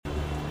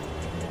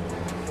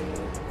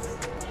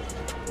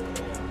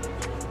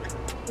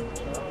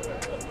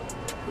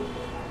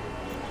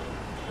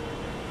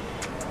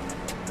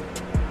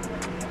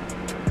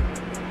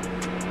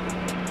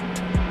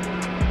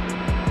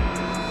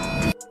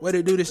What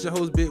it do? This your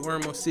host, Big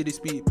Worm on City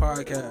Speed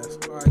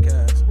Podcast.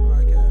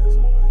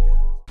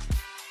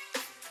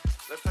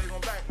 Let's take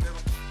them back,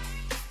 nigga.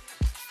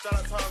 Shout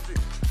out Tom G.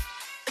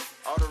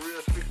 All the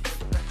real street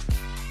bitches left.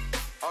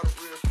 All the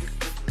real street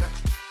bitches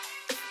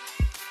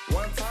left.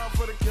 One time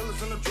for the killers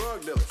and the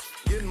drug dealers.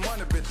 Getting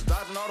money, bitches,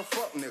 dodging all the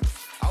fuck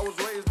niggas. I was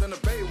raised in the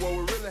Bay where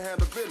we really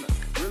handle business.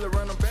 Really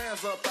run them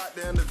bands up out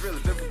there in the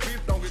village. If the beef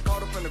don't get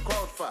caught up in the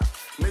crossfire.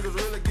 Niggas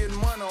really getting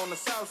money on the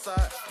south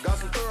side. Got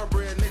some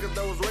thoroughbred niggas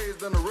that was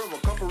raised in the river.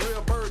 Couple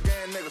real bird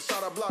gang niggas.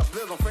 Shot out block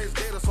blizz on face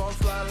gator, so I'm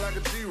sliding like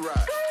a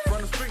G-ride.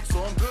 From the street, so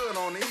I'm good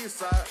on the east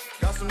side.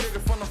 Got some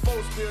niggas from the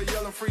folks still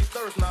yelling free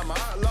thirst. Now my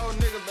outlaw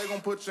niggas, they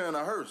gon' put you in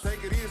a hearse.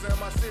 Take it easy in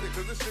my city,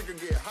 cause this shit can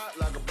get hot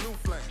like a blue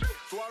flame.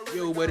 So I really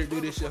Yo, what it do?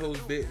 This your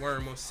host, Big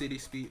Worm on City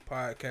Speed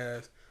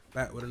Podcast.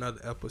 Back with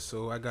another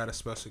episode. I got a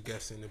special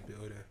guest in the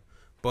building,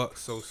 Buck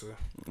Sosa.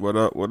 What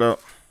up? What up?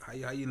 How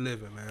you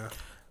living, man?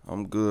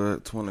 I'm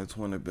good.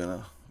 2020 been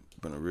a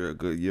real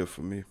good year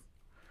for me.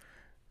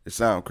 It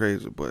sounds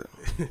crazy, but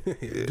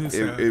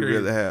it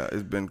really has.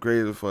 It's been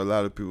crazy for a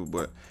lot of people,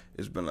 but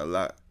it's been a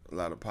lot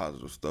of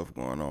positive stuff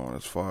going on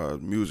as far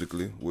as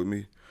musically with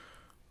me.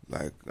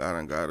 Like I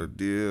done got a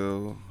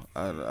deal.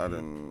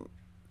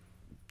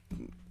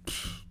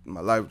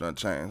 My life done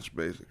changed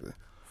basically.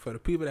 For the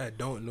people that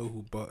don't know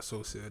who Buck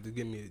Sosa is, just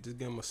give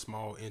them a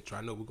small intro.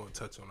 I know we're gonna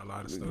touch on a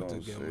lot of stuff.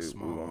 Just give them a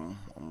small.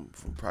 I'm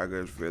from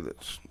Progress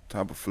Village,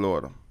 Tampa,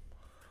 Florida.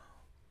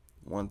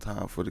 One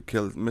time for the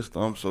killers,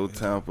 Mr. I'm So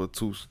Tampa,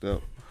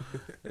 two-step.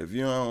 If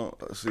you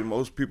don't see,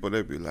 most people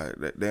they be like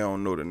they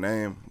don't know the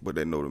name, but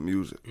they know the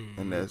music,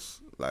 and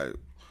that's like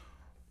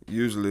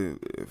usually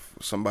if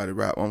somebody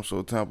rap I'm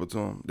So Tampa to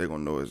them, they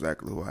gonna know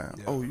exactly who I am.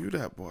 Yeah. Oh, you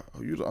that boy?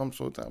 Oh, you the I'm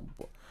So Tampa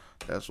boy?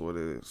 That's what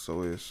it is.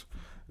 So it's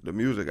the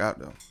music out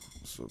there.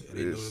 So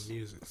they know the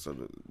music. So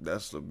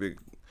that's the big.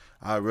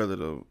 I'd rather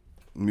the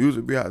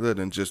music be out there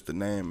than just the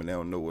name, and they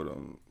don't know what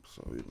I'm.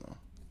 So you know.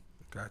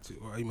 Got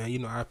you. Well,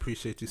 man, I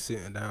appreciate you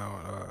sitting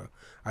down.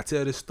 I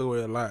tell this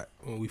story a lot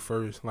when we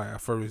first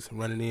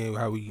running in,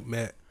 how we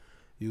met.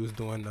 You was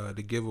doing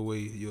the giveaway.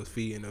 You was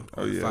feeding the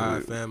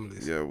five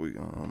families. Yeah, we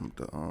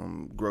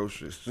the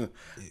groceries.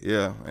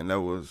 Yeah, and that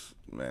was,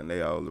 man,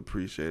 they all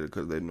appreciated it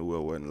because they knew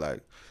it wasn't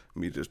like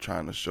me just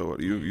trying to show it.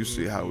 You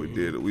see how we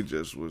did it. We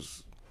just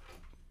was.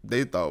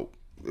 They thought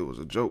it was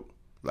a joke.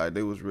 Like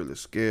they was really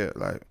scared.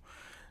 Like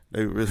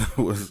they really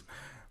was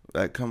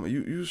like, come on,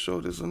 you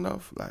showed this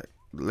enough. Like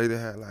the lady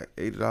had like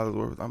 $80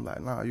 worth. I'm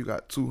like, nah, you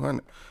got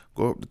 200.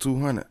 Go up to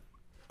 200.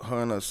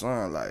 Her and her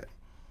son like.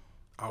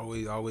 I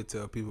always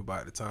tell people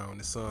about the time when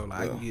the son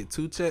like I can get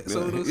 2 check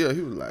sodas. Yeah,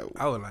 he was like,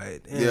 I was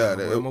like, damn,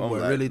 boy, my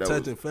boy really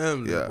touching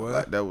family. Yeah, boy.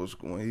 Like that was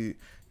when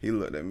he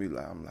looked at me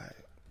like, I'm like,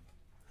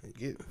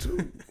 get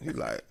 2. He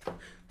like,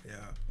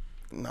 yeah,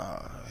 nah,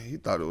 he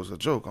thought it was a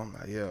joke. I'm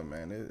like, yeah,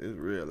 man, it's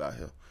real out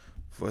here.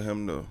 For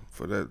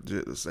that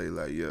jit to say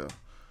like, yeah,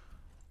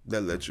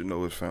 that let you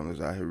know his family's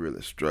out here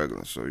really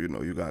struggling. So you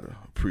know you gotta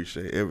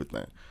appreciate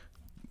everything.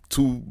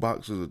 2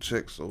 boxes of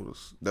check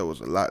sodas, that was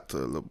a lot to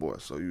a little boy.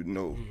 So you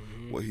know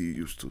what he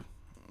used to.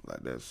 Like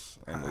that's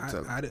ain't no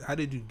telling. How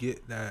did you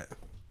get that?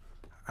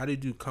 How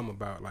did you come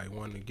about like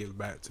wanting to give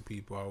back to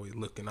people, always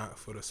looking out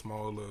for the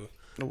smaller,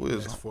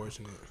 less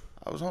fortunate?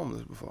 I was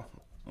homeless before.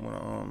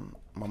 When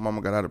my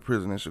mama got out of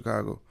prison in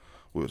Chicago,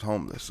 we was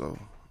homeless. So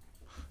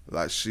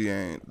like she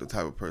ain't the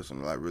type of person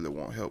that like really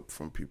want help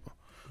from people.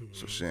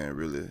 So she ain't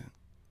really,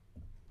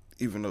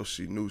 even though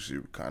she knew she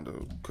kind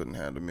of couldn't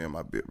handle me and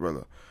my big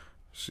brother,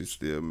 she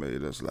still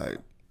made us like,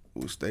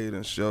 we stayed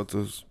in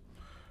shelters.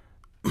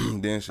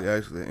 Then she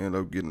actually ended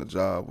up getting a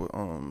job with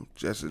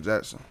Jesse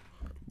Jackson.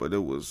 But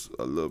it was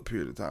a little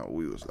period of time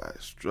we was like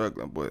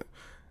struggling. But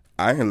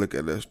I didn't look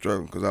at that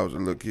struggling because I was a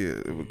little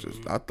kid. It was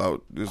just, I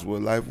thought this is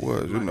what life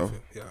was, you know.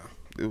 Yeah.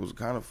 It was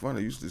kind of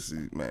funny. You see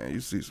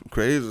some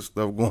crazy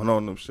stuff going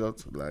on in them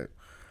shelters. Like,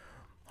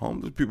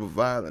 homeless people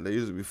violent. They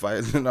used to be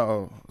fighting and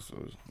all. So,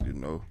 you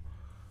know.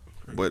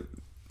 But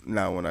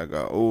now when I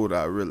got older,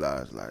 I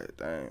realized, like,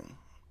 dang,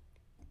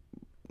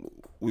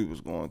 we was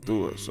going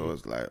through it. So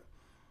it's like,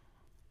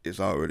 it's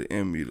already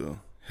in me to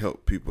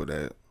help people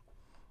that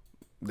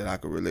I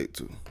could relate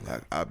to.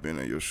 Like, I've been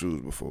in your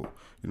shoes before.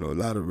 You know, a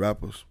lot of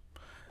rappers,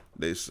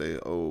 they say,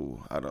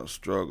 oh, I done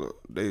struggle.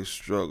 They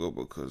struggle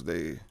because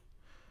they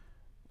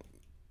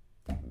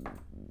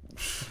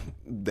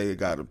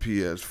got a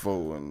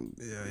PS4 and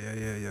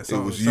yeah.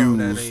 It was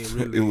used.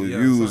 It was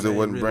used. It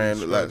wasn't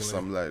branded like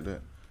something like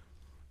that.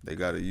 They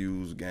got a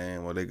used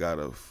game, or they got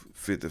a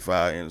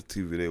 55-inch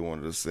TV. They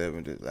wanted a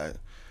 70. Like,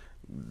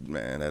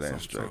 man, that ain't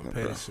struggling,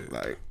 bro.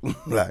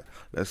 Like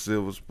that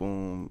Silver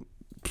Spoon,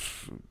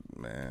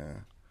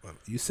 man.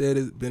 You said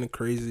it's been a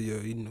crazy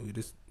year. You know,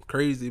 just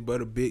crazy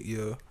but a big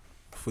year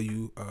for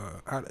you.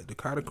 How the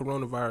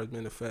coronavirus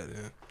been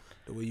affecting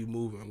the way you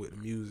moving with the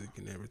music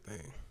and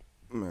everything?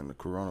 Man, the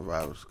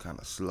coronavirus kind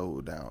of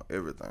slowed down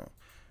everything,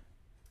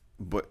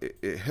 but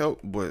it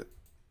helped. But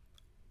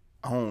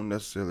I don't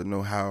necessarily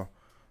know how.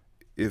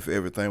 If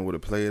everything would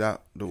have played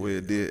out the way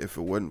it did if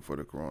it wasn't for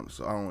the corona.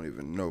 So I don't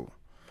even know.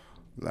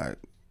 Like,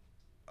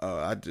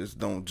 I just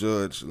don't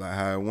judge like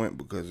how it went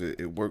because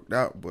it worked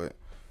out, but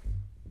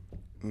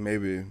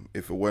maybe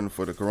if it wasn't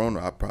for the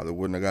corona, I probably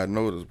wouldn't have got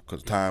noticed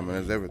because timing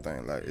is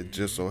everything. Like it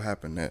just so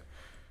happened that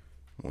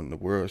when the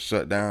world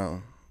shut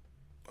down,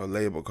 a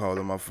label called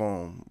my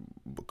phone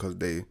because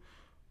they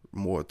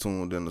more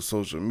tuned into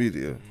social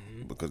media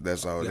because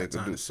that's all they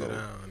could do. So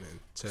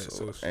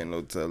ain't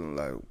no telling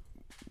like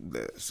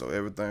that. So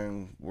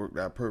everything worked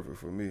out perfect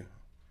for me.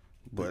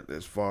 But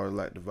as far as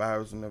like the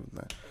virus and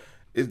everything,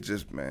 it's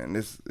just, man,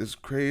 it's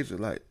crazy.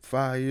 Like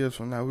 5 years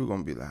from now, we're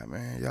gonna be like,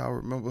 man, y'all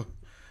remember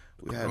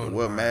we had to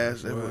wear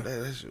masks every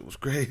day? That shit was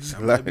crazy.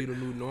 That might be the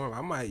new norm.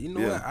 I might,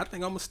 what? I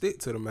think I'm gonna stick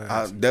to the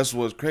mask. That's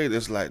what's crazy.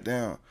 It's like,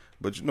 damn.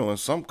 But in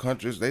some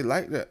countries they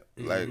like that.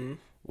 Like,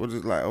 what is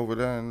it like over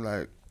there in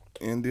like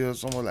India or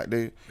somewhere? Like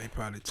they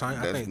probably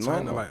China. I think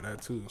China like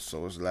that too.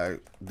 So it's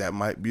like that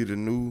might be the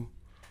new.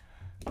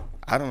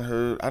 I done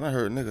heard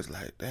niggas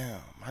like,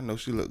 damn, I know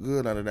she look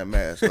good under that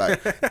mask.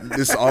 Like,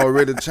 this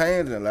already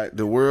changing. Like,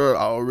 the world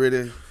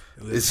already,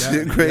 it's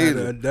shit crazy.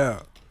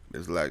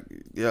 It's like,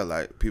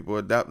 like, people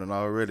adapting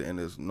already,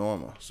 and it's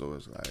normal. So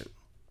it's like,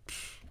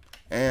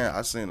 and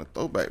I seen a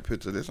throwback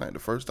picture. This ain't the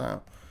first time.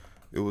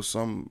 It was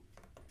some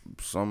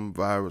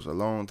virus a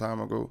long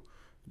time ago.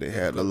 They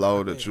had the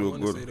law that you were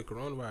good. I say the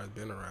coronavirus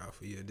been around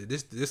for years.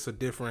 This a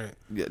different.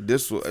 Yeah,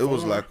 this was. It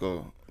was like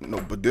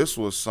but this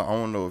was. I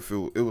don't know if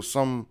it was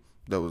some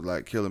that was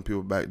like killing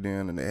people back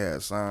then, and they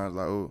had signs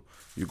like, "Oh,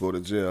 you go to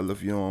jail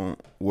if you don't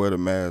wear the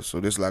mask." So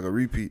this like a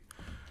repeat.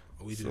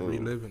 We just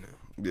reliving it.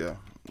 Yeah,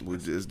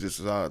 it's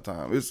just our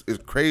time. It's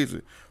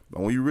crazy,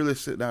 but when you really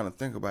sit down and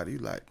think about it, you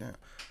like, damn,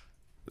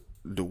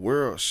 the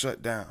world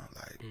shut down.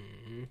 Like,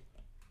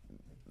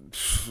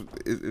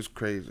 it's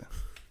crazy.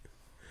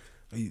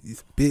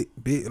 It's big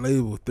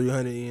label,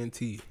 300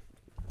 ENT.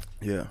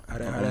 Yeah,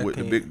 I'm with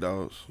the big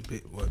dogs.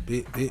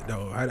 Big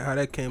dog. How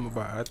that came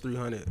about? How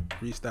 300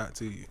 reached out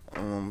to you?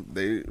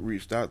 They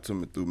reached out to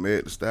me through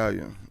Meg the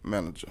Stallion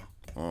manager,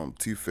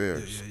 T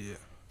Ferris. Yeah.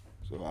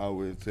 So I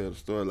always tell the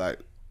story like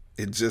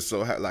it just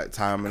so had like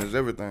timing is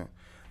everything,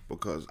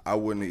 because I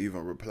wouldn't have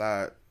even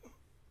replied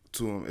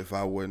to him if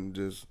I wasn't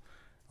just.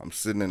 I'm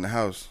sitting in the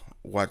house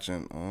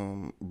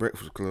watching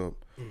Breakfast Club.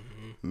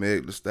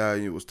 Meg the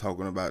Stallion was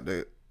talking about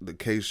the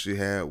case she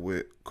had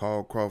with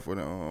Carl Crawford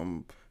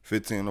and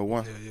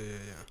 1501. Yeah.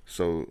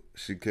 So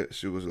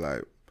she was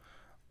like,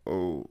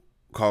 oh,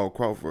 Carl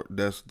Crawford,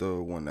 that's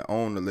the one that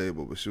owned the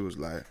label, but she was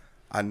like,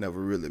 I never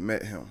really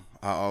met him.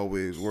 I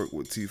always worked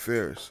with T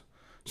Ferris.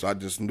 So I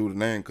just knew the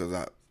name because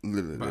I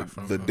literally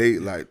the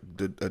date, like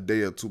a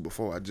day or two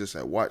before, I just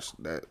had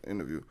watched that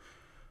interview.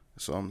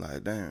 So I'm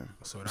like, damn.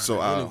 So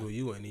interview,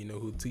 you wouldn't even know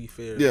who T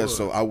Ferris was. Yeah,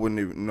 so I wouldn't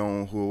even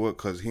know who it was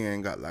because he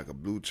ain't got like a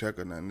blue check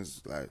or nothing.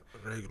 It's like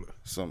regular.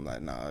 So I'm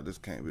like, nah, this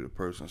can't be the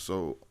person.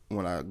 So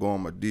when I go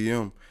on my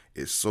DM,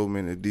 it's so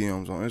many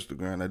DMs on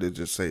Instagram that it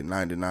just say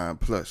 99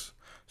 plus.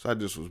 So I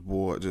just was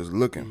bored just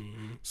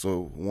looking.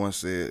 So one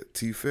said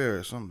T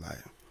Ferris. I'm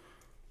like,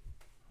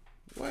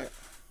 what?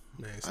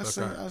 I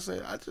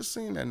said, I just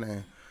seen that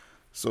name.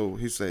 So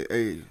he say,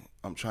 hey,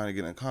 I'm trying to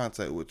get in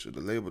contact with you. The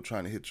label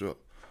trying to hit you up.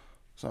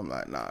 So I'm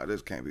like, nah,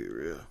 this can't be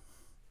real.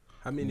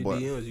 How many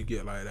DMs you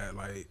get like that?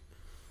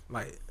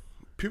 Like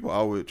people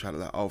always try to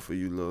like offer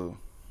you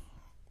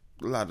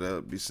a lot of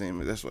that be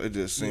seeming. That's why it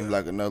just seems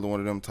like another one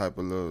of them type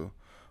of little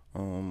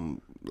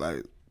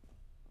like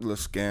little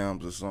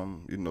scams or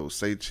something.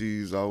 Say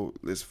cheese out.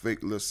 Let's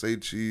fake little say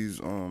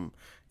cheese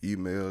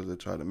emails that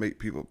try to make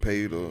people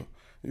pay or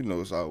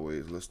it's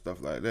always little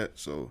stuff like that.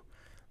 So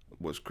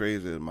what's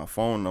crazy is my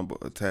phone number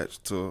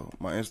attached to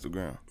my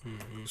Instagram.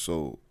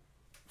 So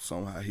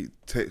somehow he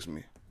texts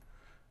me.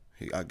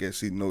 I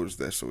guess he noticed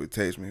that, so he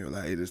texts me. He was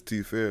like, hey, this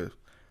T Ferris.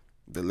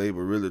 The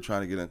label really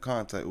trying to get in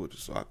contact with you.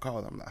 So I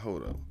called him. I'm like,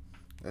 hold up.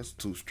 That's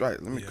 2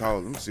 strikes. Let me call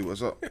him. Let me see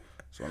what's up.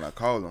 So when I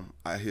call him,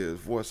 I hear his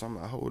voice. I'm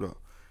like, hold up.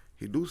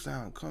 He do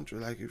sound country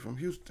like he from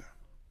Houston.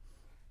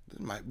 This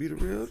might be the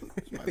real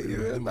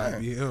thing. Might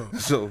be him.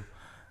 So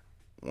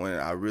when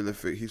I really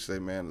think, he say,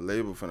 man, the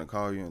label finna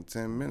call you in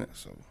 10 minutes.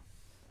 So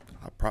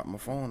I prop my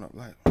phone up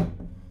like,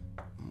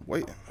 I'm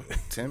waiting.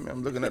 10 minutes.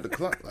 I'm looking at the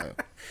clock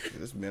like,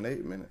 it's been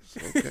 8 minutes.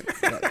 Okay,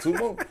 got 2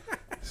 more.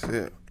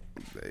 Shit,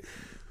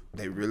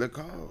 they really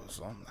called.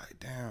 So I'm like,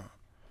 damn,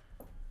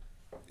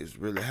 it's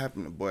really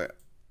happening. But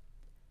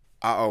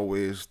I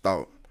always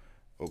thought,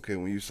 okay,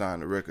 when you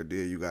sign a record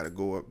deal, you got to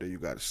go up there, you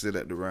got to sit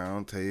at the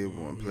round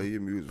table and play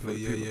your music for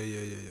the people.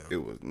 Yeah.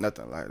 It was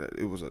nothing like that.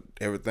 It was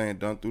everything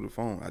done through the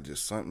phone. I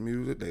just sent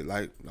music. They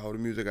liked all the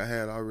music I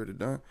had already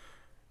done.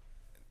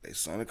 They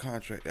signed a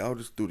contract. All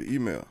just through the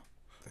email.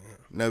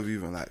 Damn. Never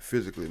even like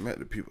physically met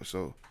the people.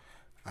 So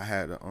I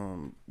had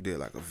did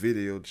like a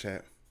video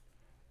chat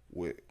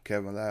with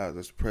Kevin Lyles,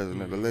 that's the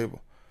president of the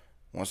label.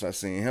 Once I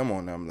seen him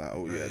on there, I'm like,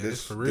 oh yeah,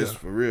 this for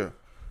real.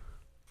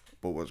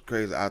 But what's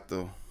crazy,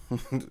 after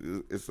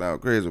it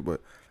sounds crazy,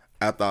 but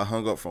after I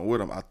hung up from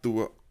with him, I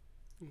threw up.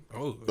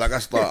 Oh, like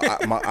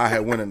I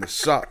had went into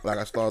shock. Like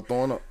I started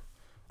throwing up.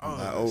 I'm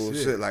like,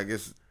 shit, like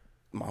it's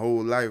my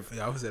whole life.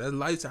 Yeah, I was saying that's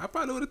lifetime. I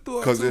probably would have threw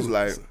up because it's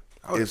like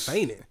I would have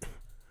fainted.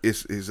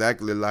 it's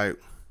exactly like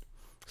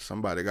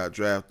somebody got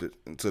drafted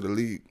into the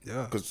league.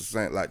 Yeah. Because the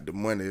same, like, the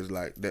money is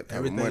like that type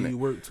Everything of money. you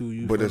work to,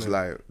 you. But it's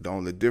like the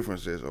only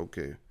difference is,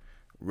 okay,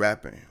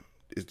 rapping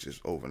is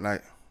just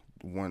overnight.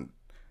 One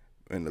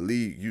in the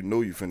league, you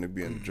know you finna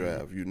be in the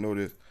draft. You know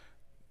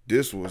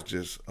this was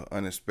just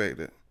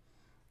unexpected.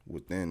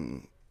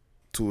 Within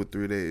 2 or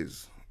 3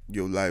 days,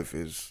 your life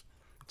is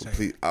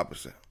complete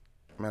opposite.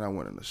 Man, I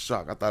went into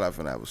shock. I thought I was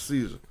finna have a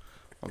seizure.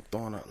 I'm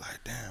throwing up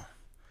like, damn.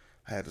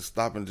 I had to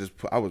stop and just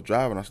I was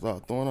driving. I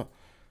started throwing up.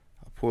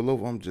 I pull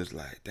over. I'm just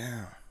like,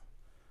 damn.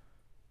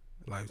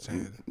 Life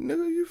changing.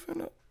 Nigga, you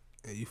finna.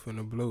 Yeah, you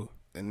finna blow.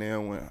 And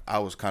then when I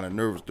was kind of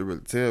nervous to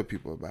really tell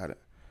people about it.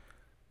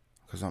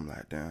 Because I'm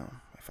like, damn,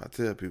 if I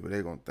tell people,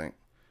 they going to think,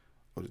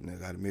 oh, this nigga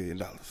got $1 million.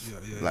 Yeah,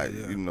 like,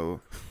 yeah. you know,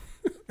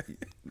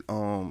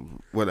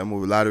 what that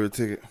movie, Lottery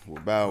Ticket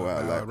with Bow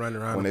Wow. Like,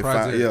 running around when the they find,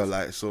 projects. yeah,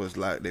 like, so it's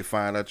like they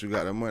find out you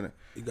got the money.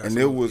 And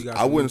it was,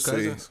 I wouldn't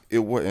say it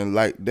wasn't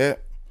like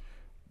that.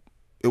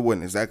 It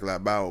wasn't exactly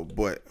like Bow Wow,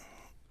 but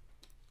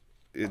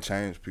it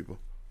changed people.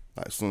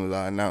 Like, as soon as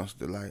I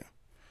announced it, like,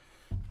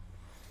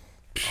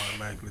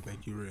 automatically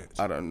think you rich.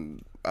 I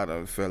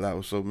done fell out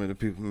with so many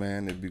people,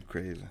 man, it'd be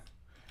crazy.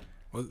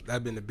 Well,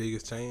 that been the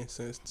biggest change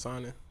since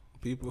signing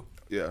people?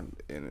 Yeah,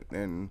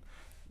 and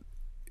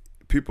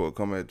people will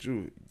come at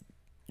you.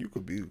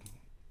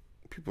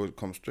 People would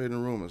come straight in the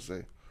room and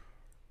say,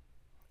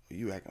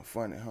 you acting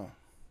funny, huh?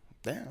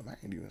 Damn, I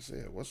ain't even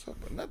said what's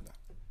up or nothing.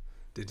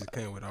 They just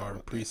came with all the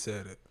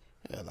preset it.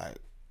 Yeah, like,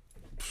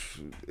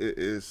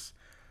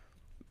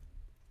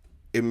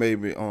 it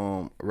made me,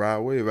 Rod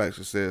Wave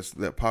actually says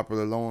that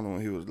Popular Loan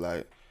when he was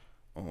like,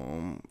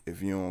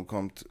 if you don't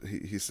come to,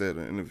 he said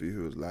in an interview,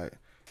 he was like,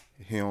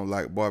 he don't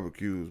like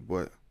barbecues,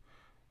 but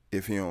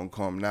if he don't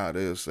come now,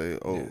 they'll say,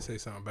 say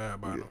something bad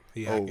about him.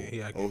 He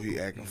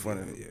acting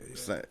funny.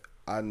 Yeah.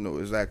 I know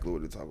exactly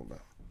what they're talking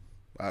about.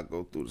 I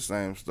go through the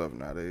same stuff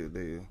now.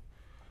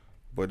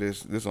 But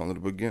this only the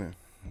beginning.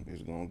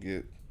 It's gonna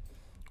get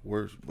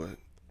worse, but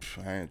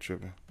I ain't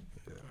tripping.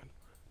 Yeah.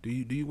 Do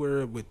you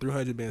worry with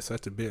 300 being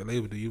such a big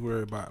label? Do you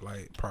worry about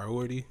like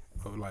priority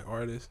of like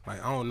artists?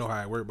 Like, I don't know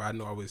how it works, but I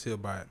know I always hear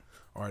about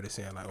artists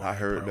saying like, I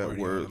heard that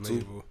word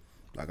too.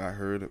 Like, I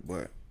heard it,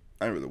 but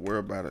I ain't really worry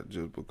about it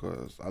just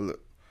because I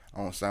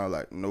don't sound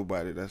like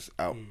nobody that's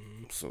out.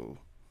 So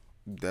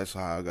that's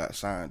how I got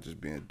signed,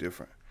 just being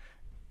different.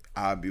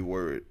 I'd be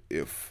worried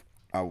if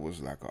I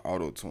was like an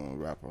auto-tune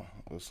rapper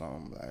or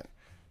something like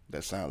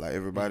that sound like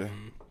everybody.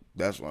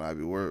 That's when I'd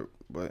be worried.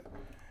 But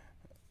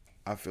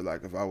I feel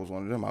like if I was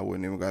one of them, I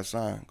wouldn't even got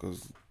signed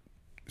because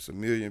it's a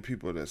million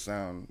people that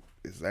sound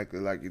exactly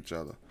like each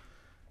other.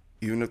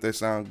 Even if they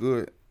sound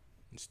good,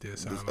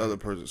 this other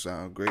person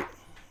sound great.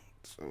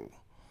 So,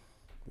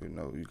 you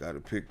know, you got to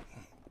pick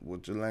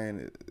what your lane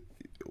is.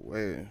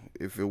 Well,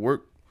 if it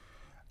worked,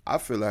 I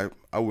feel like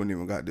I wouldn't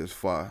even got this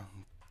far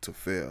to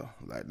fail.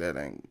 Like,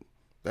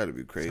 that'd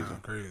be crazy.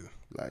 Sound crazy.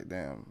 Like,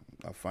 damn,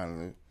 I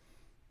finally,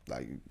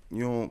 like,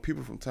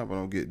 people from Tampa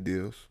don't get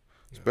deals.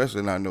 Yeah.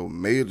 Especially I know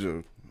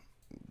major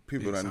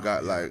people done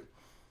got like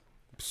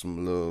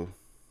some little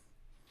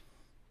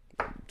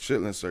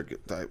chitlin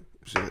circuit type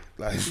shit,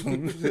 like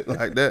some shit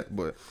like that,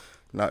 but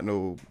not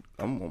no,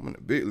 I'm in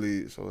the big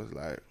league, so it's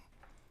like,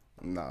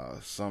 nah,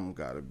 something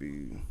gotta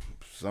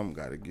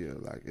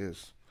give. Like,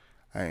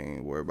 I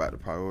ain't worried about the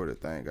priority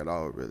thing at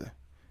all, really.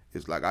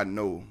 It's like, I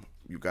know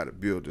you gotta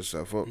build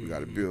yourself up, you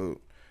gotta build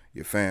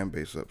your fan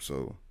base up,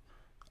 so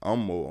I'm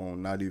more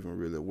on not even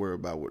really worried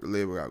about what the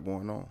label got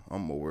going on.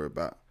 I'm more worried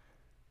about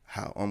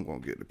how I'm gonna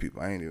get the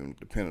people. I ain't even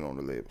dependent on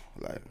the label.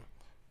 Like,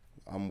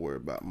 I'm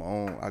worried about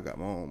I got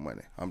my own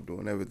money. I'm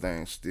doing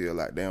everything still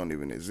like they don't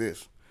even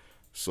exist.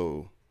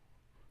 So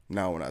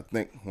now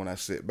when I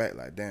sit back,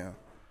 like, damn,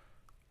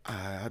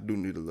 I do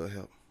need a little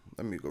help.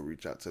 Let me go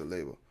reach out to the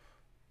label.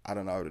 I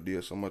done already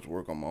did so much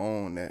work on my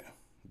own that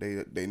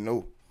they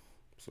know.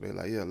 So they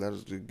like, yeah, let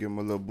us just give them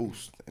a little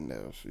boost. And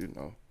that's, you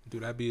know. Do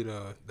that be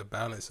the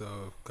balance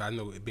of, cause I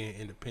know it being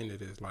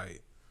independent is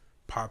like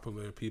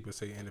popular, people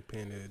say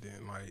independent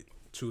and like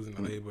choosing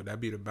the label.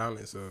 That be the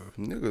balance of.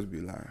 Niggas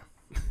be lying.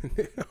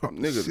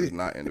 Niggas is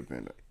not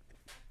independent.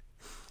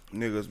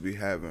 Niggas be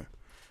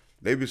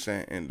they be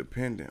saying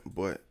independent,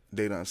 but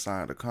they done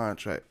signed a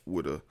contract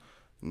with a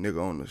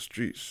nigga on the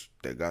streets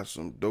that got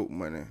some dope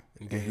money,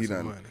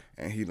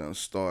 and he done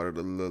started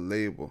a little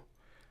label.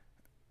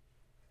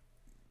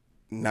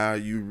 Now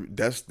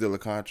that's still a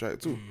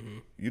contract too.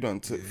 You done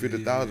took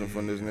 50,000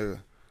 from this nigga.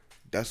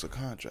 That's a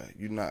contract.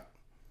 You not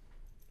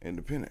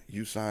independent.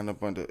 You sign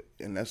up under,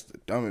 and that's the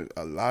dumbest.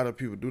 A lot of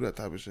people do that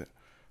type of shit.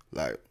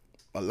 Like,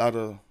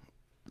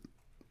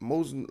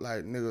 most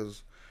like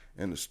niggas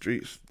in the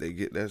streets, they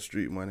get that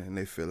street money and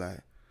they feel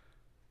like,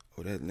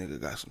 oh, that nigga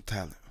got some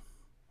talent.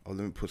 Oh,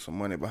 let me put some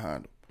money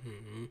behind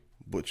him.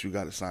 But you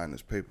got to sign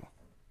this paper.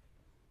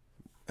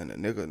 And the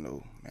nigga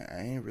know, man,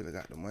 I ain't really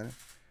got the money.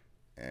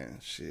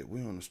 And shit,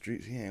 we on the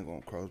streets, he ain't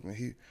gonna cross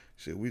me.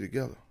 We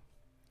together.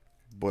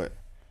 But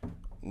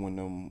when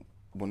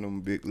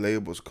them big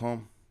labels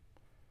come,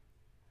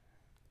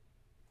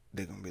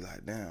 they're gonna be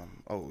like,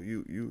 damn, oh,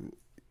 you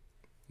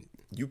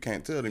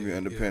can't tell them you're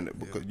independent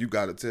because you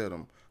gotta tell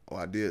them, oh,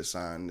 I did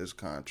sign this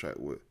contract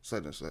with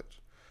such and such.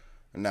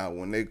 And now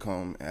when they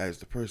come and ask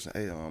the person,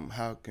 hey,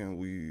 how can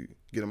we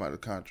get him out of the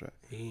contract?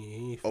 I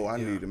need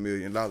 $1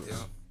 million. Yeah.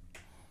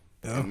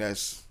 And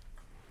that's,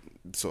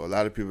 so a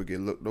lot of people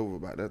get looked over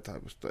about that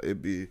type of stuff. It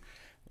be,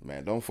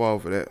 man, don't fall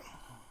for that.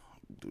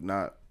 Do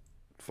not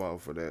fall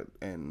for that.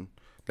 And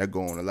that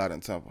go on a lot in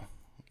Tampa.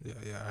 Yeah,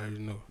 I already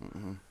know.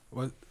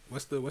 Mm-hmm.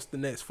 What's the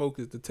next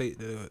focus to take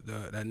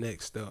that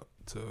next step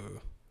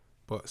to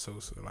Buck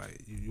Sosa?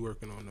 Like you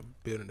working on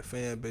building the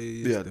fan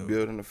base? Yeah,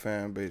 building the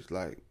fan base,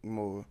 like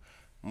more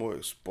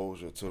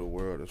exposure to the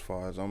world. As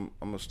far as I'm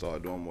gonna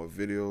start doing more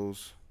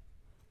videos,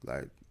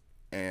 like,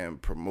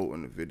 and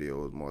promoting the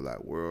videos more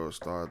like world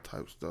star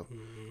type stuff.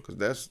 Cause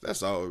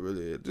that's all it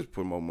really is. Just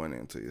put more money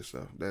into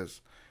yourself.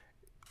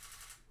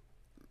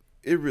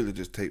 It really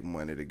just take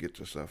money to get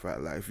yourself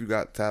out. Like if you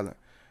got talent,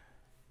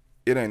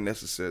 it ain't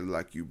necessarily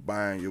like you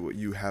buying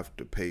you have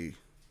to pay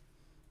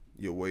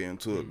your way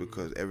into it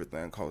because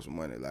everything costs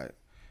money. Like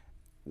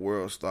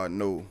world star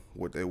know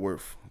what they're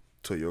worth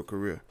to your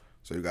career.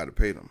 So you got to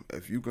pay them.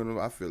 If you can,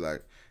 I feel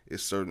like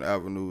it's certain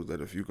avenues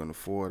that if you can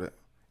afford it,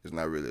 it's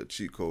not really a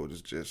cheat code.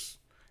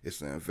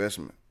 It's an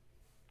investment.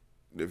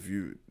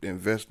 The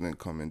investment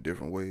come in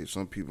different ways.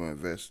 Some people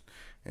invest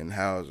in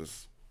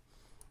houses.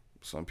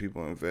 Some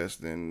people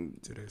invest in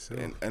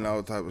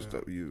all type of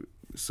stuff.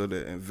 So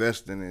the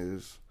investing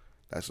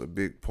that's a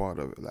big part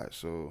of it. Like,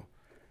 so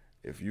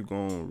if you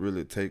gonna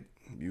really take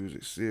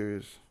music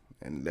serious,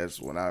 and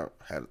that's when I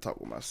had to talk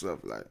with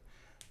myself. Like,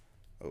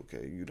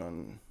 okay, you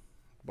done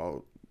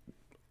bought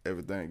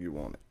everything you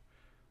wanted,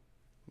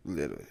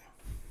 literally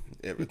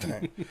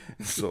everything.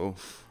 So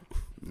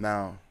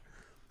now,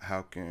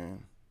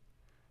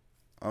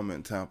 I'm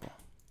in Tampa.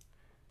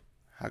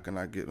 How can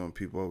I get them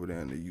people over there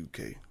in the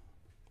UK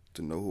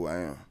to know who I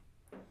am?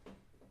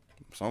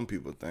 Some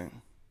people think,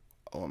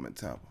 oh, I'm in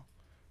Tampa.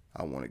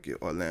 I want to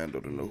get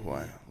Orlando to know who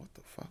I am. What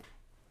the fuck?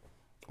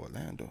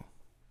 Orlando?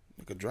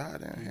 Nigga,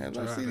 drive down hands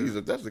on CDs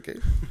if that's the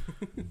case.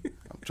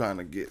 I'm trying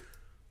to get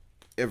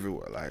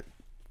everywhere, like,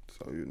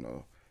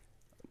 so,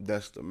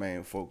 that's the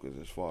main focus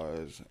as far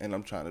as, and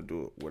I'm trying to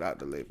do it without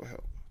the labor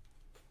help.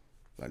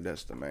 Like,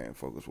 that's the main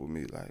focus with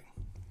me. Like,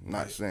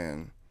 not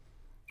saying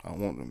I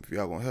want them. If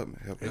y'all gonna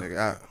help a nigga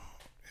out,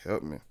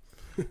 help me.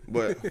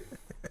 But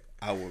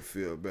I would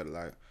feel better.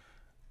 Like,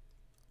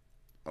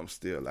 I'm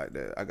still like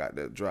that. I got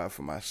that drive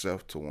for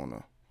myself to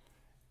wanna,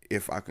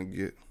 if I can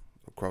get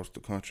across the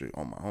country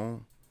on my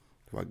own,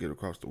 if I get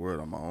across the world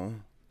on my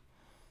own,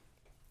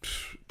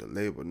 the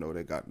labor know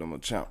they got them a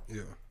champ.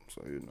 Yeah.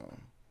 So,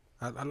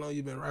 How long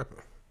you been rapping?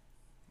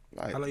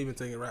 Like, how long you been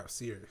taking rap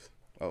serious?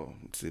 Oh,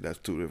 see, that's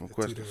two different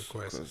questions.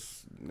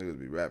 Because niggas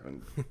be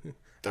rapping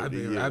 30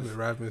 years. I've been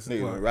rapping since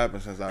niggas been rapping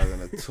since I was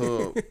in a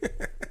tub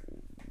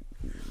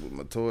with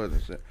my toys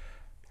and shit.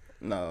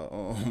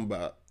 No,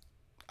 but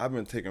I've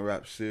been taking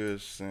rap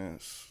serious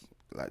since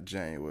like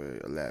January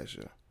of last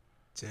year.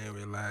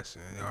 January last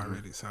year, you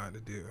already signed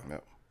the deal.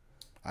 Yep.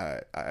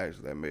 I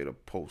actually made a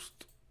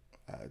post.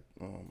 I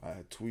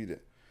had tweeted,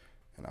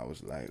 and I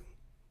was like,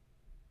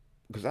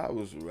 because I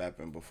was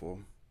rapping before,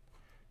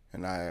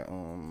 and I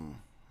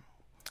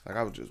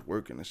was just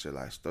working and shit,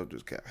 like stuff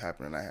just kept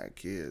happening. I had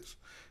kids.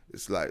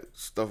 It's like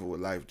stuff with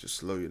life just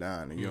slow you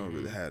down, and you don't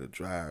really have the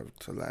drive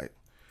to like,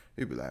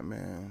 you be like,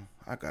 man,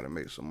 I gotta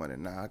make some money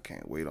now. I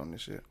can't wait on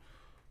this shit.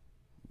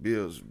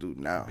 Bills due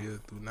now.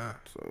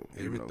 So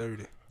every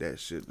 30. That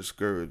shit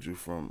discourage you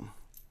from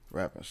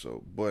rapping.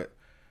 So, but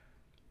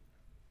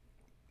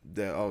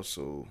that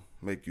also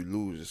make you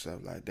lose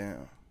yourself. Like,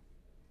 damn,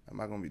 am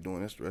I gonna be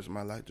doing this the rest of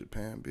my life, just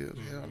paying bills?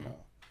 Hell no.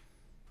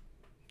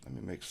 Let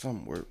me make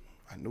something work.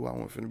 I knew I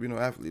wasn't finna be no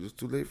athlete. It's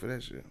too late for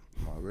that shit.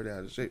 I'm already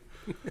out of shape.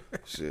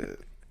 Shit.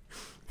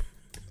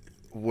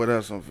 What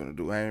else I'm finna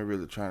do? I ain't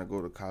really trying to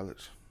go to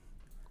college.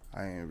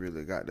 I ain't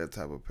really got that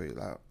type of pay.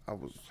 Like, I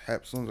was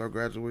happy as soon as I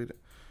graduated.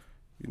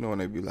 You know when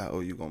they be like, oh,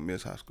 you gonna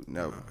miss high school?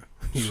 Never.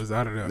 He was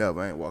out of there. Never.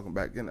 I ain't walking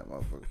back in that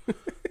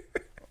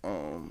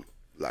motherfucker.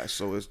 Like,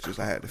 so it's just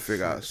I had to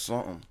figure out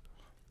something.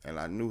 And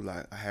I knew,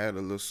 like, I had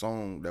a little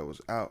song that was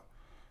out.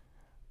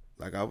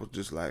 Like, I was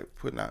just, like,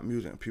 putting out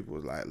music and people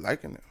was, like,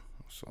 liking it.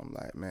 So I'm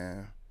like,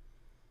 man,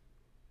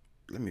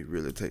 let me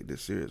really take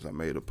this serious. I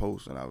made a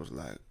post and I was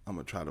like, I'm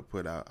going to try to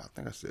put out, I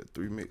think I said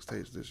 3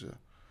 mixtapes this year.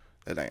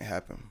 That ain't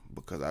happened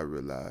because I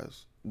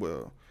realized,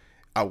 well,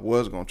 I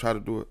was going to try to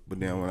do it, but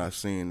then when I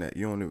seen that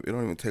it don't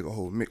even take a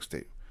whole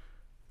mixtape.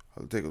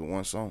 All it takes is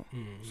one song.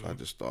 So I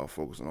just started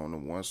focusing on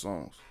them one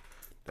songs.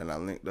 Then I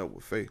linked up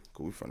with Faye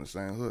because we from the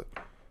same hood.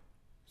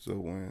 So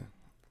when...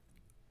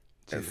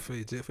 Jet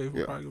Faye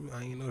from Parkville?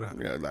 I ain't know that.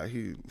 Yeah, like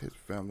his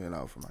family and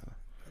all from Atlanta.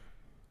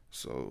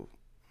 So,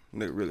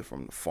 nigga really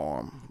from the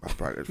farm. I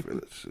probably just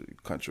really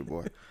country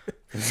boy.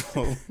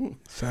 So,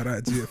 shout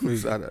out Jet Faye.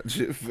 Shout out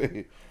Jet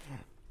Faye.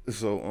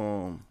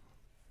 So,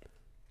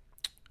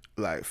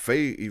 like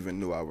Faye even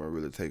knew I wasn't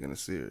really taking it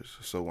serious.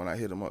 So when I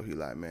hit him up, he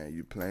like, man,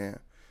 you playing,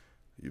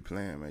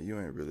 man. You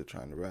ain't really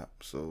trying to rap.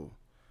 So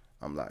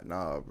I'm like,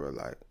 nah, bro,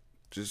 like,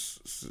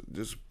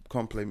 just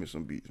come play me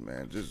some beats,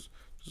 man. Just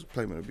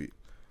play me the beat.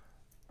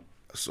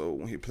 So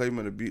when he played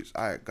me the beats,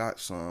 I had got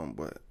some,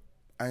 but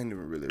I ain't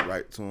even really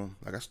write to him.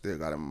 Like, I still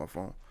got him on my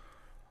phone.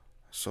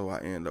 So I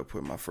ended up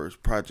putting my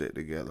first project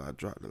together. I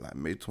dropped it like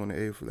May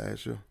 28th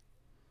last year.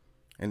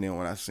 And then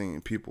when I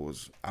seen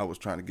I was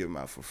trying to give them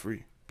out for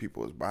free.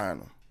 People was buying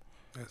them.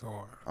 That's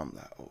hard. I'm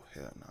like, oh,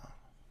 hell no.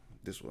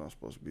 This is what I'm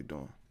supposed to be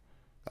doing.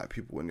 Like,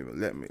 people wouldn't even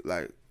let me,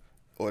 like,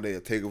 or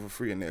they'll take it for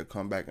free and they'll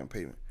come back and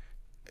pay me.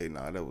 Hey,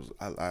 nah,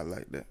 I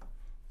like that.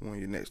 When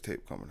your next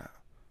tape coming out?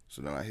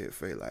 So then I hit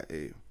Faye like,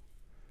 hey,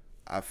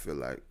 I feel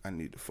like I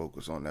need to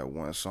focus on that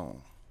one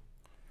song.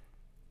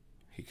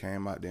 He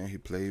came out there and he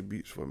played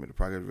beats for me, the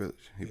Project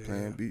Village. He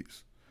playing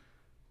beats.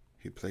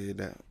 He played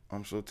that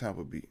I'm So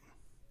Tampa beat.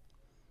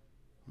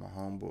 My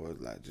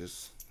homeboy like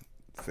just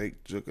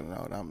fake juking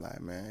out. I'm like,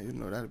 man, you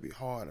know, that'd be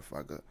hard if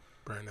I could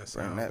bring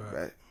that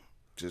back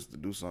just to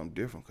do something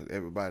different, because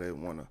everybody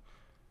want to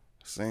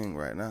sing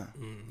right now.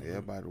 Mm-hmm.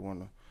 Everybody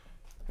want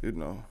to, you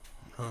know,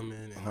 hum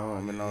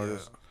and all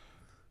this.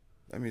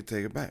 Let me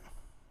take it back.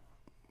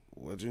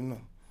 What you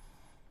know?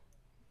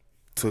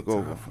 Took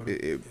over.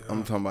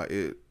 I'm talking about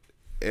it.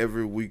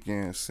 Every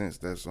weekend since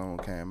that song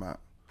came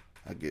out,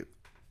 I get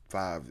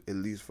at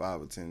least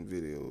 5 or 10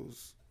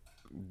 videos,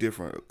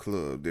 different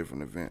clubs,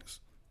 different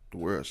events. The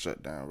world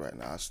shut down right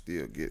now. I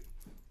still get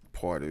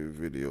party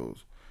videos.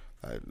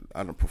 Like,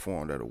 I done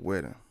performed at a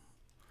wedding.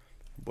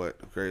 But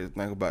the crazy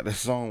thing about that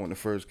song when it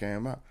first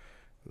came out,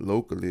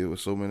 locally it was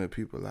so many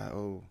people like,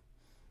 oh,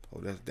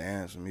 that's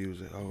dance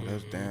music. Oh,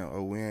 that's dance.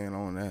 Oh, we ain't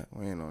on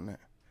that.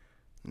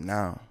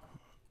 Now,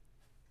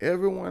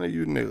 every one of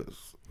you niggas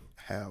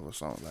have a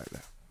song like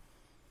that.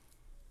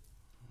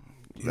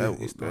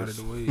 It started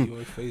the way you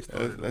and Faye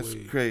started the way. That's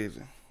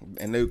crazy.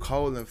 And they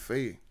calling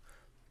Faye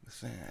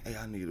saying, hey,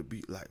 I need a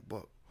beat like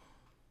Buck.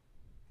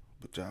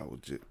 But y'all was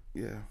just,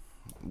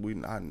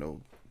 I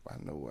know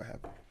what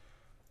happened.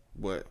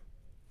 But,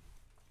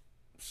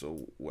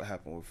 so what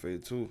happened with Faye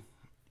too,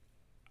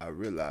 I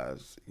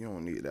realized you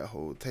don't need that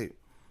whole tape.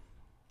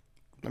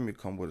 Let me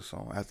come with a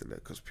song after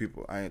that, because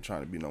I ain't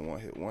trying to be no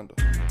one-hit wonder.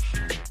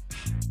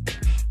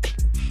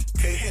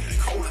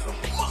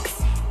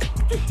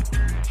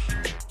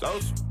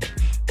 Those?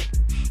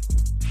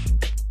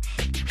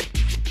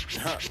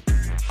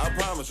 I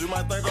promise, you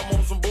might think I'm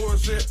on some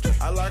bullshit.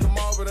 I like them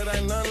all, but it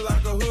ain't nothing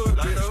like a hood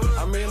bitch.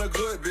 I mean a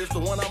good bitch, the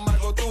one I might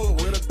go through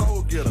it with, a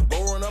go-getter.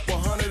 Go run up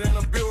 100 in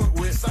a Buick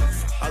with.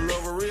 I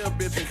love a real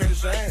bitch in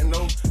case she ain't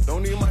know.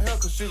 Don't need my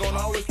help, cause she gon'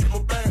 always keep a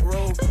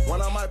bankroll.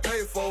 One I might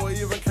pay for, or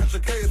even catch a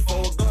case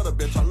for. A gutter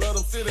bitch, I love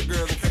them city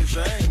girls in case she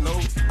ain't know.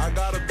 I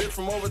got a bitch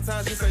from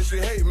overtime, she say she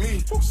hate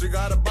me. She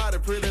got a body,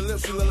 pretty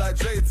lips, she look like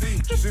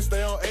JT. She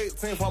stay on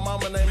 18th, her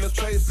mama name is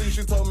Tracy.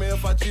 She told me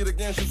if I cheat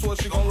again, she swore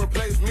she gon'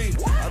 replace me.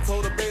 I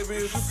told her, baby,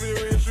 is you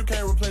serious? You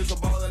can't replace a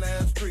ballin'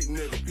 ass street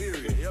nigga,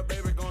 period. Yeah,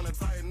 baby, gonna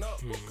tighten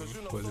up. Cause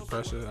you know, was it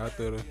pressure out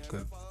there?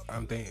 Cause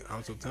I'm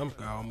so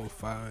Tampa got almost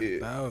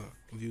 5,000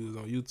 views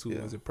on YouTube.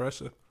 Yeah. Was it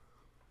pressure?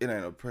 It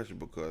ain't no pressure,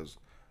 because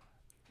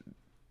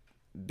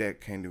that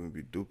can't even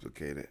be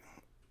duplicated,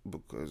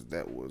 because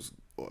that was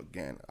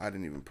organic. I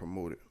didn't even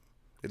promote it.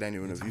 It ain't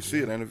even, if you see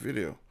it in the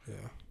video,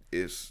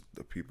 it's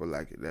the people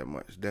like it that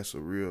much. That's a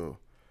real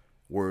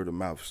word of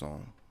mouth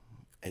song.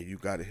 And you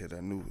gotta hear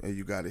that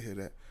you gotta hear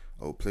that.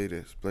 Oh, play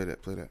this, play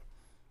that, play that.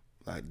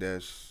 Like,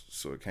 that's,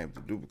 so it can't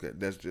be duplicate.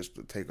 That's just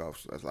the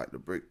takeoff. That's like the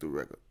breakthrough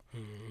record.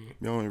 Mm-hmm.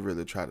 You don't even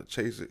really try to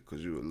chase it,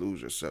 because you would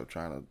lose yourself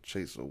trying to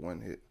chase a one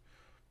hit.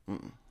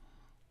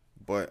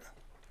 But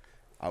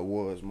I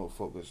was more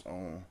focused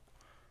on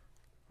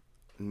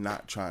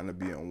not trying to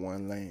be in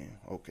one lane.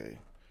 Okay,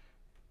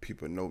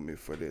 people know me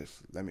for this.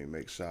 Let me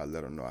make sure I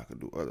let them know I can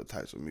do other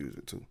types of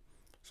music too.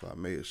 So I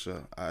made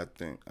sure, I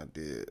think I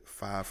did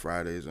 5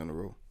 Fridays in a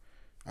row.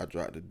 I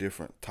dropped a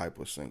different type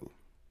of single,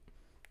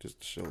 just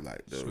to show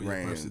like the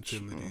range.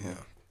 Versatility,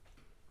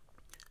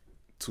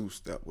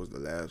 Two-Step was the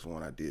last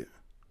one I did.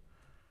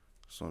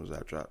 As soon as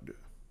I dropped it,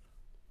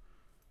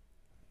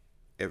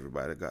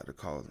 everybody got to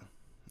calling.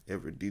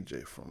 Every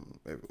DJ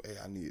hey,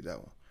 I need that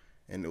one.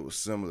 And it was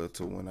similar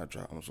to when I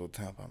dropped I'm So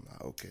Tampa. I'm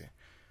like, okay,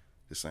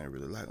 this ain't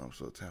really like I'm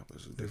So Tampa.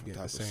 It's a different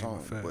type of song,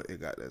 effect. But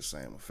it got that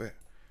same effect.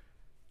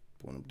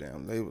 But when them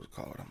damn labels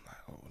called, I'm like,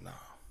 oh, nah.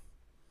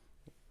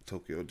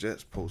 Tokyo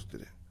Jets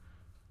posted it.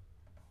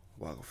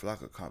 Waka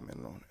Flocka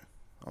commented on it.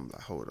 I'm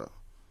like, hold up.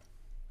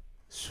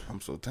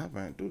 I'm So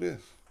Tampa ain't do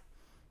this.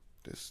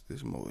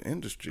 This more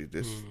industry.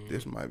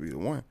 This might be the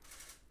one.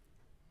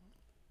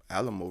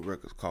 Alamo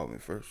Records called me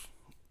first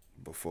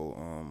before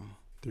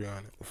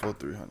 300. Before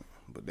 300,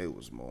 but they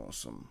was more on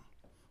some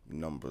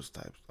numbers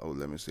types. Oh,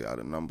 let me see how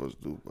the numbers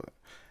do,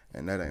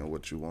 and that ain't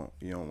what you want.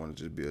 You don't want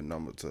to just be a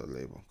number to a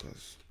label,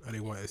 cause I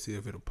didn't want to see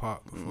if it'll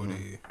pop before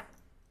they.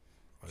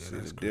 Oh, yeah, see,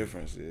 the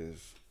difference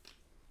is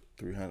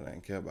 300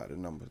 ain't care about the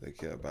numbers; they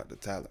care about the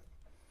talent.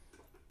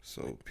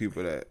 So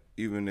people that,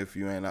 even if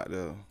you ain't out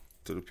there,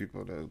 to the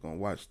people that's gonna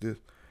watch this,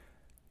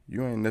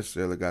 you ain't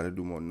necessarily got to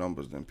do more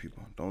numbers than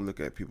people. Don't look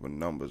at people's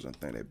numbers and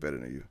think they're better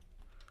than you.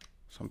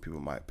 Some people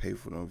might pay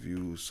for them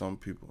views. Some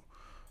people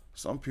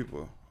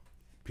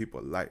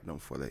like them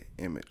for their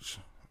image,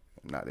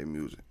 not their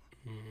music.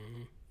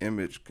 Mm-hmm.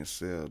 Image can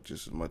sell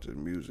just as much as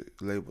music.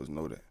 Labels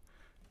know that.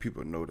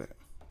 People know that.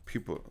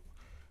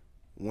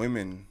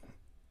 Women,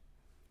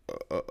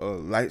 a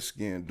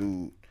light-skinned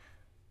dude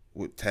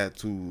with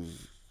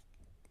tattoos,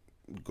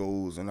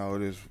 goals and all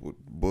this with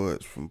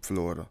buds from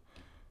Florida.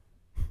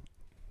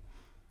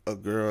 A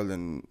girl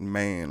and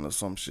man or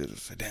some shit will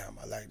say, damn,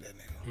 I like that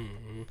nigga.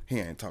 Mm-hmm. He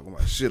ain't talking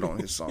about shit on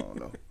his song,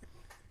 though.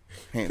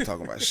 He ain't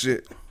talking about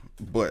shit.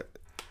 But,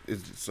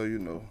 it's just, so you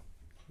know.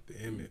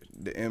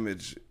 The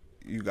image,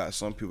 you got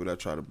some people that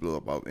try to blow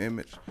up our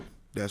image.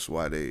 That's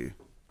why they,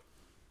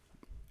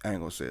 I ain't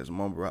gonna say it's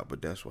mumble rap,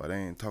 but that's why they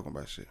ain't talking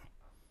about shit.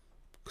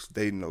 Because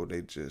they know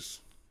they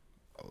just,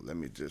 let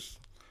me just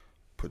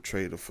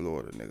portray the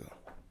Florida nigga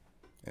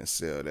and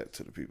sell that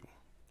to the people.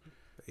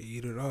 They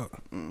eat it up.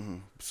 Mm-hmm.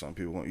 Some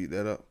people gonna eat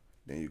that up.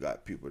 Then you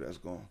got people that's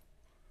going,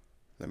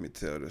 let me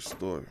tell this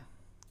story.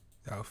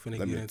 Y'all finna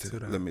get into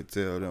that. Let me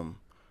tell them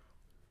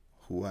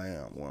who I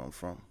am, where I'm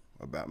from,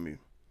 about me.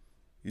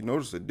 You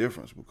notice the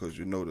difference because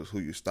you notice who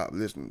you stop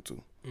listening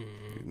to.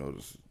 Mm-hmm. You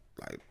notice,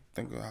 like,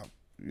 think of how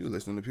you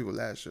listening to people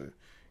last year.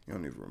 You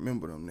don't even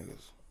remember them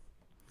niggas.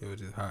 It was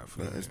just hot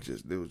for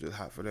that. They was just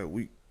hot for that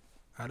week.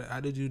 How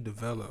did you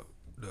develop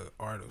the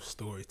art of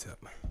storytelling?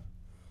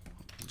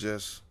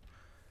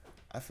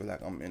 I feel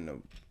like I'm in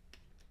the.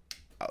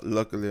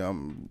 Luckily,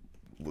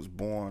 was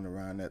born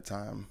around that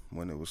time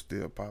when it was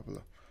still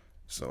popular,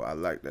 so I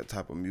like that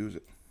type of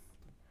music.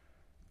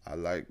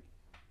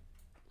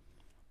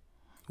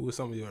 Who was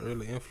some of your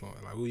early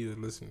influence? Like who you was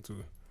listening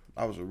to?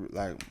 I was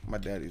my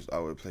daddy used to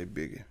always play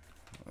Biggie.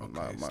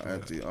 Okay, my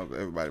auntie, uncle,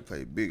 everybody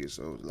played Biggie,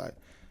 so it was like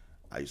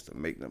I used to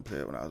make them play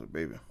it when I was a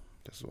baby.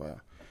 That's why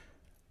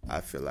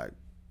I feel like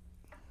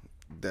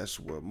that's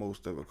where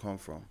most of it come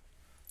from.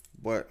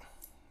 But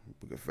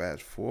we can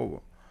fast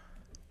forward.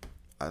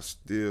 I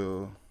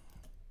still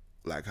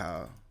like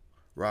how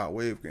Rod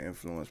Wave can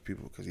influence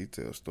people because he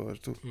tells stories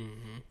too.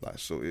 Mm-hmm. Like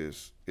so,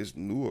 it's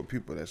newer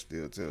people that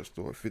still tell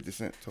stories. 50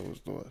 Cent told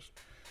stories,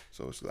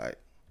 so it's like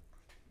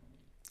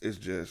it's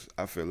just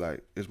I feel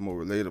like it's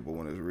more relatable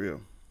when it's real.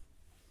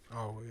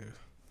 Always.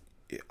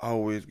 It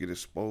always get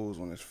exposed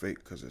when it's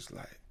fake because it's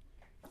like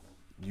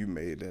you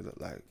made that up.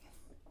 Like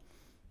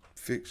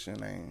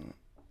fiction ain't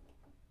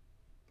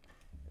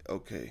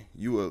okay.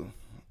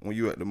 When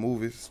you at the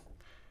movies,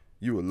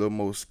 you a little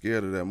more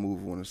scared of that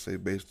movie when it say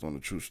based on a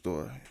true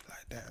story.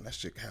 Like damn, that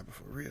shit can happen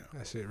for real.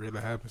 That shit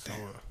really happened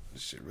somewhere.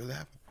 This shit really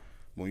happened.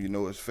 When you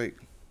know it's fake,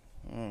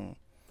 you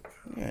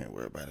ain't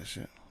worried about that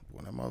shit.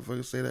 When that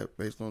motherfucker say that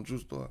based on a true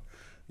story,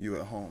 you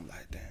at home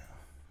like damn.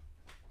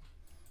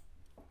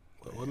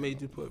 What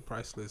made you put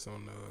Priceless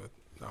on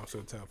I'm So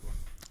Tampa?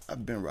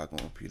 I've been rocking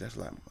with P. That's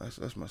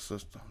my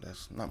sister.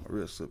 That's not my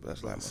real sister.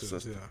 That's like my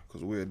sister. Yeah.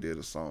 Cause we did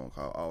a song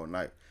called All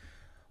Night.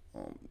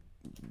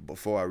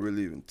 Before I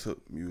really even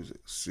took music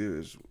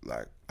serious,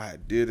 like I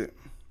did it,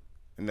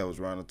 and that was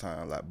around the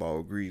time like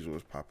Ball Grease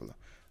was popular.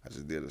 I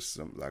just did a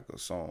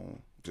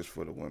song just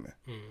for the women.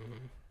 Mm-hmm.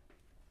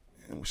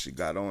 And when she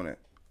got on it,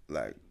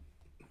 like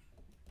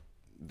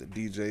the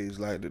DJs,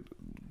 like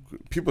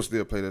people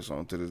still play that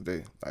song to this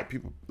day. Like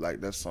people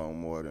like that song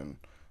more than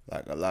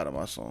like a lot of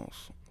my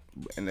songs.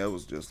 And that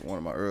was just one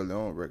of my early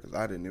on records.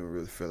 I didn't even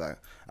really feel like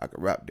I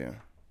could rap then.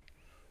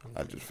 Okay.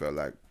 I just felt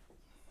like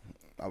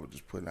I was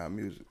just putting out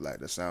music like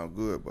that sound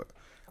good, but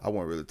I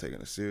wasn't really taking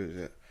it serious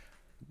yet.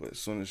 But as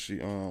soon as she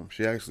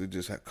actually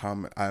just had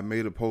comment, I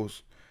made a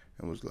post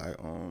and was like,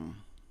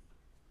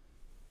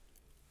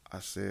 I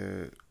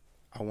said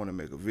I want to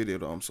make a video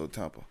to I'm So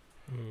Tampa.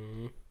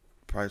 Mm-hmm.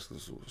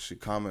 Priceless. She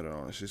commented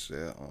on it. She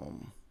said,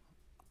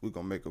 we're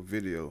gonna make a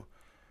video.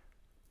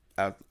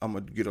 I'm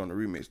gonna get on the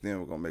remix, then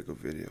we're gonna make a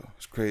video.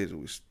 It's crazy.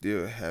 We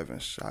still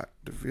haven't shot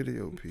the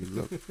video, P.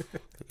 Look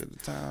at the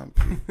time,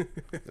 P.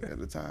 Look at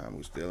the time.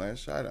 We still ain't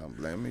shot it. I'm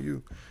blaming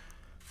you.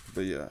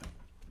 But yeah.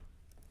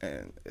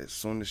 And as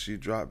soon as she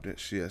dropped it,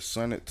 she had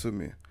sent it to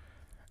me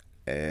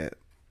at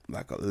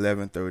like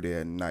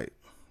 11:30 at night.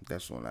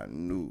 That's when I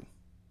knew.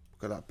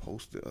 Because I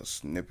posted a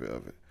snippet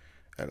of it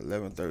at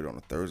 11:30 on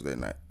a Thursday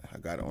night. I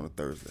got it on a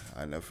Thursday.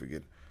 I never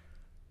forget it.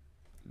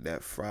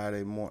 That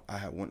Friday morning, I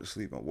had went to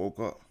sleep and woke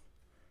up.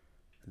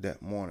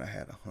 That morning, I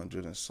had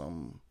 100 and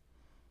some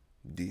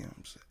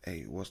DMs.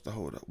 Hey, what's the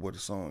hold up? Where the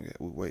song at?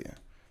 We waiting.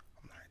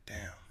 I'm like,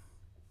 damn.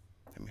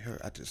 Let me hurry.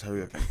 I just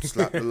hurry up and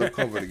slap the little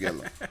cover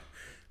together.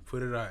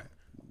 Put it right.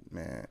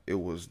 Man,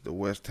 it was the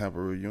West Tampa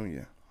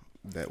reunion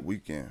that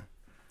weekend.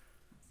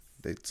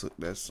 They took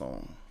that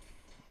song.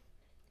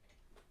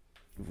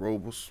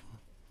 Robles,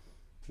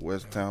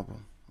 West Tampa,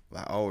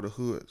 like all the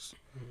hoods.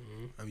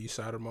 Mm-hmm. I mean, you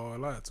shot them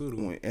all out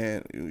too.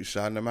 And we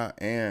shot them out,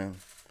 and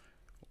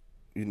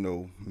you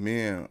know,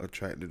 men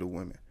attracted to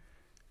women.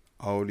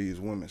 All these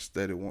women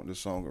steady want the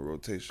song in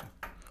rotation.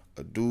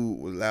 A dude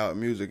with loud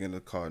music in the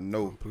car, I'm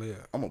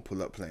gonna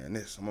pull up playing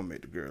this. I'm gonna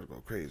make the girls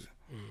go crazy.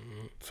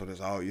 Mm-hmm. So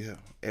that's all you hear.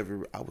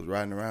 I was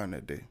riding around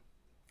that day.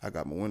 I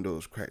got my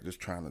windows cracked, just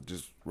trying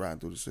to ride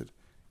through the city.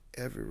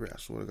 every red, I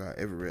swear to God,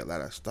 every red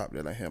light I stopped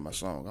at, I hear my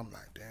song. I'm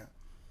like, damn,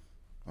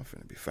 I'm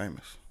finna be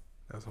famous.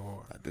 That's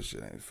hard. Like this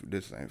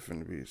ain't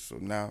finna be. So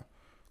now,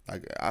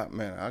 like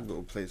I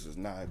go places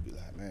now. I be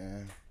like,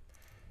 man,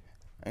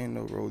 ain't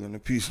no rolling the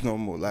piece no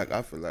more. Like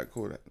I feel like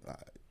Kodak. Like,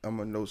 I'm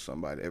gonna know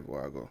somebody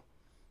everywhere I go,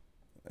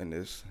 and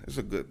it's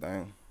a good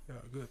thing. Yeah,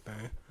 good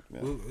thing. Yeah.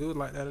 It was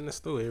like that in the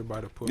store.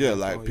 Everybody put. Yeah,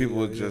 like people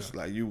were just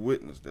like you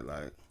witnessed it.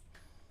 Like,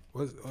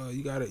 what's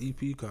you got an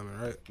EP coming,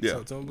 right? Yeah,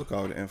 September. It's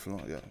called The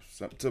Influence. Yeah,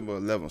 September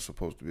 11th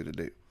supposed to be the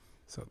date.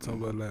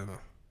 September 11th.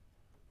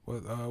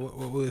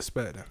 What we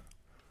expecting?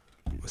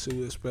 What should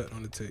we expect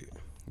on the tape?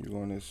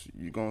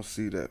 You gonna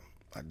see that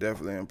I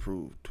definitely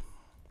improved.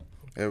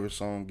 Every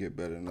song get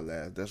better than the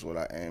last. That's what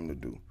I aim to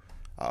do.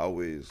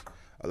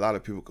 A lot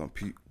of people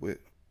compete with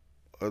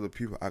other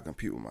people. I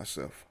compete with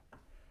myself.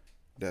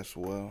 I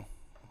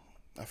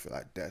feel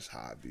like that's how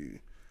I be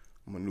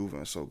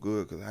maneuvering so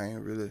good, because I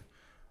ain't really,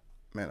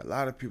 man, a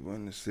lot of people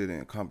in the city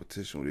in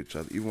competition with each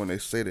other. Even when they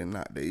say they're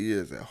not, they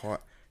is at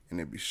heart, and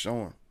they be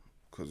showing,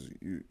 because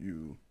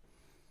you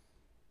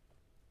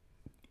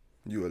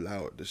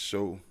allow it to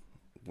show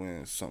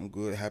when something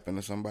good happen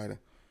to somebody.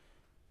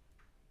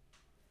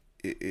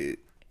 It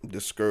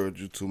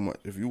discourage you too much.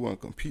 If you weren't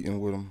competing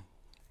with them,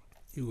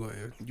 you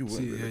wouldn't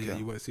really care.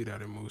 You wouldn't see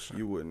that emotion.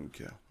 You wouldn't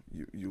care.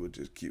 You would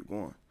just keep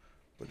going.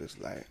 But it's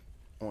like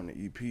on the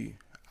EP,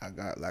 I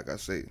got, like I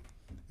say,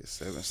 it's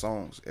 7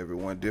 songs, every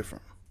one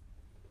different.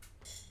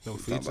 No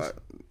features.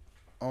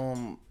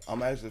 I'm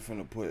actually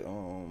finna put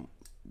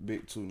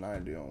Big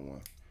 290 on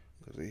one,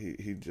 cause he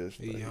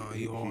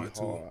hard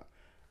too.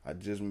 I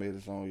just made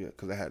a song yet,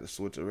 cause I had to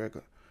switch a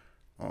record.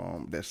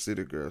 That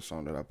City Girl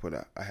song that I put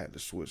out, I had to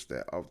switch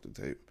that off the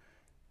tape.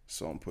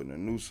 So I'm putting a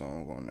new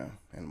song on there,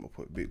 and I'm gonna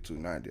put Big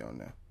 290 on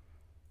there.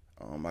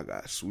 I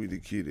got Sweetie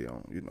Kitty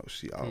on,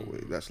 she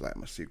always, that's like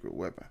my secret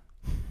weapon.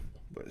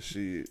 But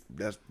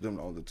that's them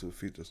the only 2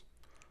 features.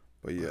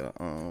 But yeah,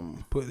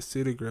 put the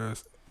City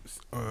Girls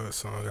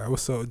song out.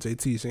 What's up,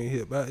 JT? She ain't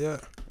hit back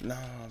yet? Nah,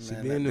 she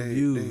man. Be in the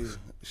views.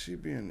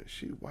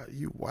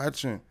 You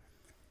watching.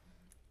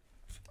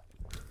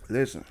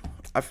 Listen,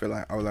 I feel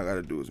like all I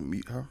gotta do is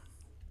meet her.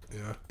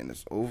 Yeah. And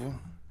it's over,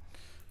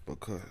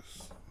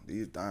 because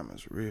these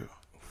diamonds real.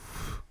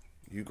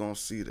 You gonna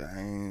see that I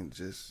ain't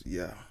just,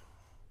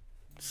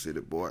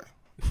 city boy.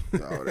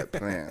 All that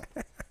playing.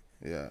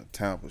 Yeah,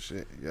 Tampa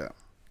shit, yeah.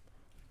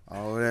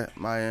 All that,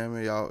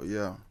 Miami, y'all,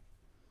 yeah.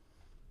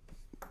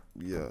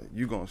 Yeah,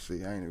 you gonna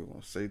see. I ain't even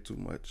gonna say too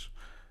much.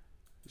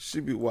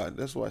 She be watching.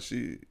 That's why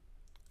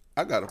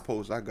I got a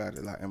post. I got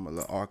it like in my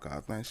little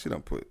archive thing. She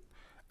done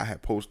I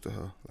had posted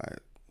her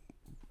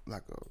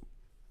like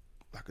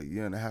a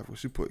year and a half ago.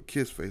 She put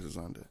kiss faces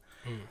under.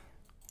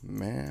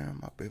 Man,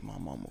 my baby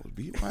mama was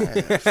beating my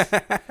ass.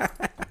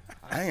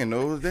 I ain't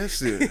know it was that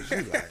serious. She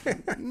like,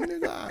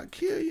 nigga, I'll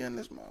kill you in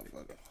this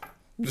motherfucker.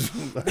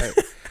 Like,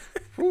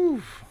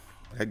 whew,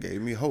 that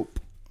gave me hope.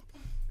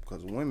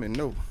 Because women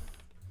know.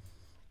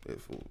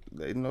 If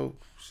they know,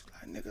 she's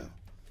like,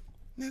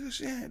 nigga,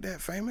 she ain't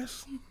that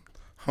famous.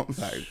 I'm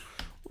like,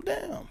 well,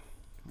 damn.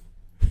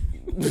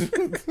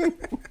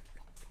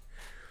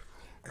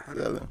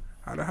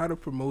 How the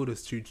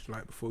promoters treat you,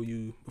 like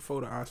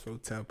before the Oslo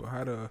Tampa?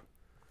 How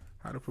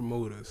the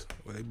promoters,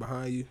 were they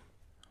behind you?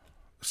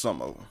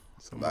 Some of them.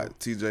 Like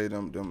TJ,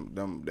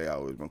 them, they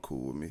always been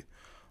cool with me.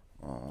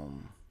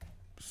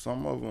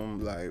 Some of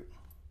them, like,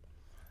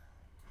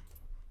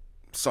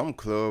 some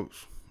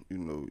clubs,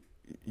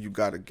 you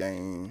got to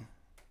gain.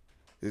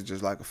 It's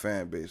just like a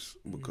fan base,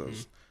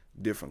 because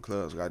different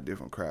clubs got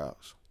different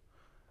crowds.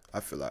 I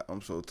feel like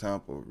I'm So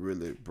Tampa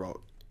really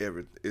brought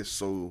everything. It's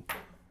so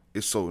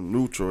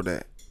neutral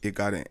that it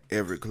got in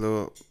every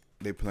club.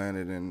 They playing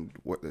it in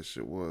what that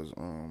shit was,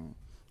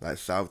 like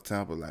South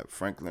Tampa, like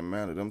Franklin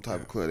Manor, them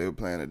type of club. They were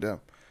playing it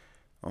there.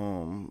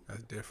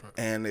 That's different.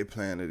 And they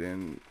playing it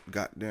in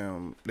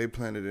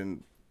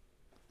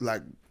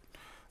like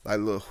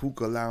little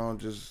hookah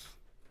lounges.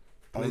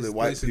 Only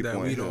white people that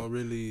we in don't here.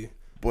 really.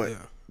 But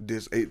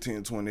this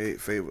 1828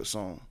 favorite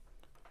song,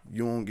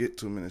 you don't get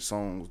too many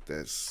songs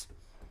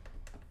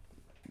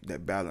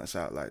that balance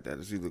out like that.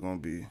 It's either gonna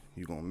be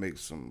you gonna make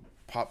some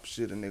pop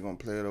shit and they're gonna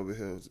play it over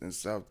here in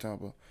South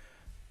Tampa,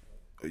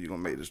 or you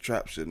gonna make this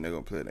trap shit and they're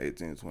gonna play it in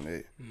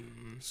 1828.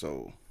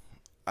 So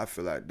I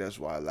feel like that's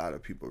why a lot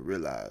of people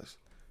realize,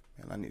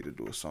 man, I need to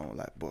do a song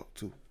like Buck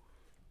too.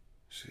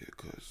 Shit,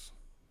 cause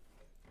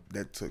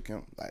that took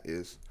him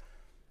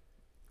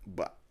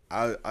But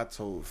I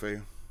told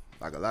Faye,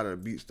 like, a lot of the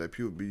beats that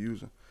people be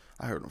using,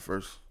 I heard them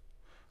first,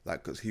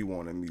 like, cause he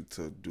wanted me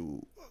to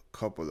do a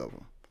couple of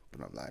them.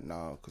 But I'm like,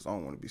 nah, because I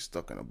don't want to be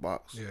stuck in a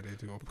box. Yeah, they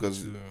do.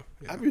 Because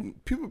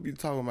people be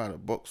talking about a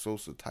Buck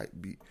Sosa type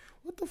beat.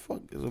 What the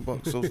fuck is a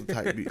Buck Sosa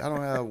type beat? I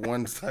don't have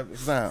one type of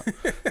sound.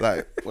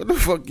 Like, what the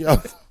fuck,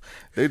 y'all?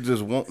 They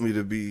just want me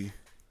to be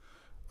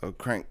a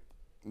crank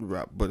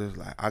rap. But it's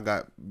like, I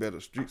got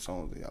better street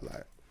songs than y'all.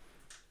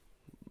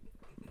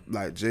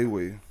 Like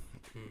J-Way,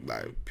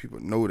 like, people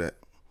know that.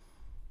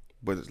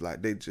 But it's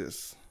like, they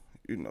just,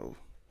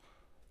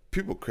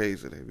 people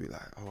crazy. They be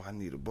like, oh, I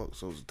need a Buck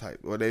Sosa type.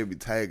 Or they be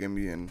tagging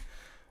me and,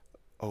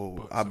 oh,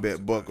 Buck I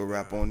bet Buck will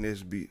rap on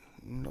this beat.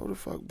 No, the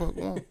fuck Buck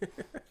won't.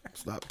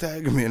 Stop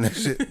tagging me in that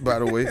shit, by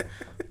the way.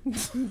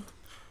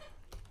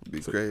 Be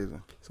crazy.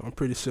 So I'm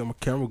pretty sure my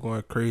camera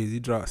going crazy. He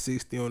dropped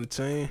 60 on the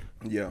chain.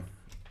 Yeah,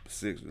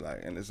 60. Like,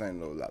 and this ain't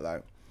no,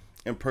 like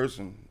in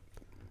person.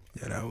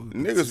 Yeah, that was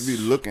niggas be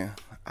looking.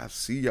 I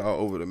see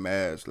y'all over the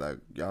mask. Like,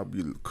 y'all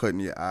be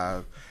cutting your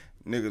eyes.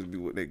 Niggas be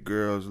with their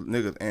girls.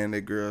 Niggas and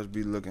their girls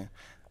be looking.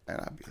 And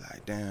I be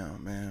like,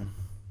 damn, man.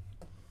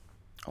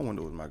 I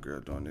wonder what my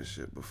girl doing this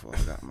shit before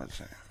I got my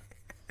chain.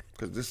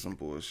 Cause this some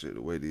bullshit.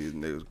 The way these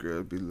niggas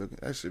girls be looking,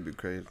 that shit be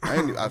crazy.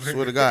 I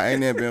swear to God, I ain't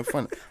never been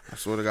funny. I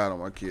swear to God on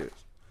my kids.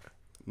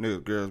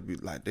 Niggas girls be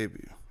like they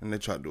be, and they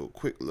try to do a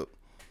quick look.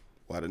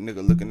 While the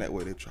nigga looking that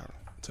way, they try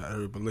to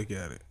hurry up and look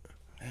at it.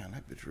 Damn,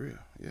 that bitch real.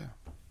 Yeah.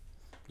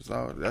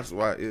 So that's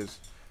why it is.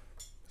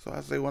 So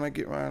I say when I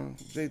get around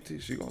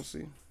JT, she gonna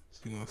see.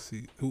 She gonna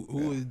see.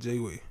 Who is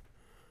J-Way?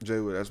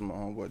 J-Way, that's my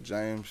homeboy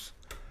James.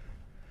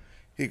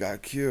 He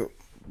got killed,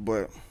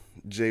 but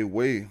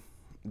J-Way.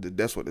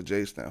 That's what the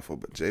J stand for,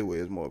 but J-Way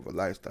is more of a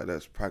lifestyle.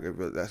 That's Pocket.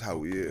 That's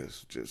how he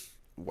is. Just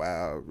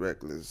wild,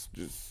 reckless,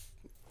 just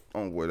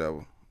on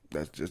whatever.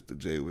 That's just the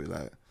J-Way,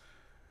 like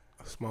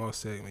a small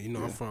segment. You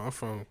know, I'm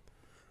from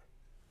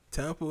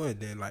Tampa, and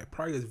then like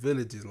Progress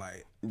Village is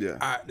like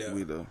out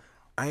there.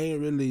 I ain't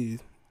really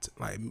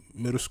like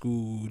middle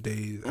school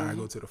days. I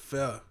go to the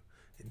fair,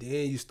 and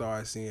then you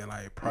start seeing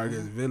like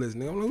Progress Village.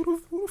 Nigga, I'm like,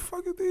 who the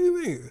fuck is these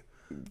niggas?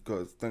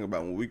 Because think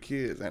about when we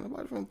kids, ain't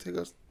nobody finna take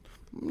us.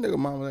 Nigga,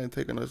 mama ain't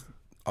taking us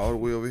all the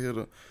way over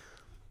here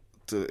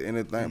to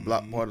anything,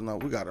 block party. No,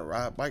 we gotta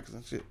ride bikes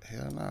and shit.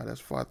 Hell nah, that's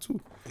far too.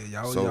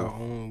 Yeah, y'all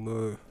own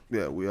little.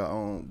 Yeah, we are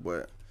own,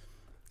 but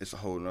it's a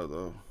whole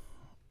nother.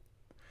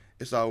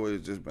 It's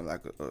always just been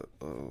like a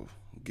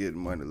getting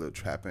money, little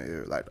trapping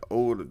area. Like the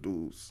older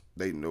dudes,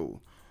 they know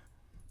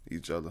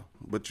each other,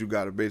 but you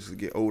gotta basically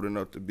get old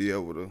enough to be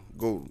able to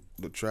go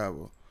to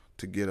travel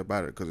to get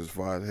about it. Cause it's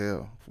far as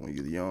hell when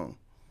you're young.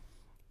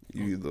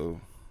 You either,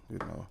 you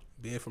know.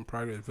 Being from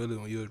Progress Village,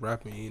 when you was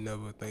rapping, you ain't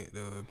never think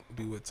to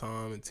be with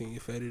Tom and Team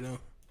Fetty though?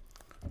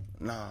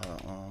 Nah,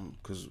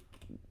 cause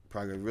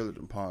Progress Village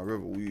and Palm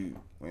River, we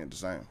ain't the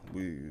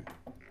same.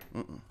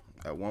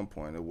 At one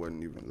point, it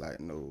wasn't even like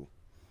no,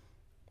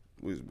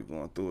 we used to be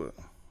going through it.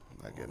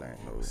 Like it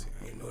ain't no.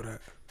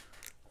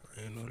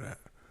 I ain't know that.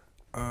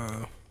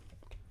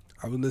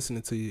 I was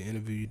listening to your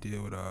interview you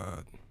did with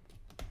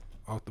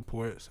on the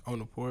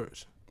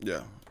porch.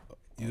 Yeah.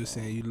 You were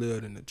saying you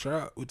lived in the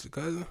trap with your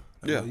cousin?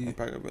 Yeah,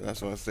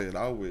 that's what I said.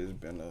 I always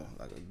been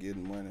like a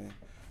getting money.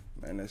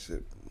 Man, that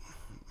shit,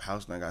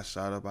 house done got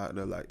shot up out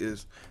there. Like,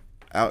 it's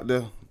out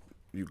there.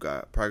 You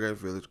got Progress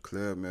Village,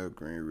 Clare Mill,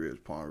 Green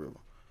Ridge, Palm River.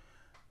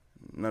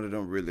 None of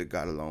them really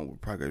got along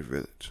with Progress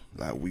Village.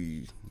 Like,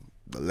 we,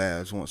 the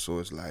last one, so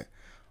it's like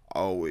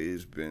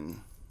always been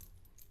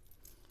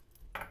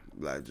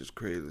like just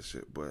crazy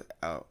shit. But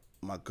out,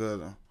 my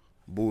cousin,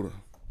 Buddha,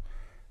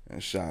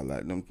 and Sean,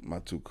 like them, my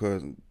two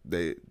cousins,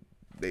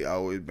 they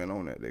always been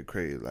on that. They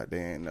crazy. Like, they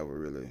ain't never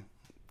really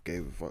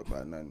gave a fuck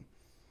about nothing.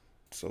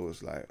 So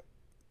it's like,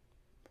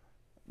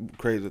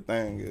 crazy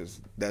thing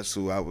is, that's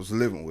who I was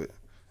living with.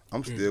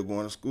 I'm still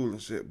going to school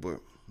and shit, but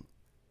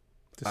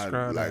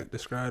describe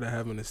that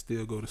having to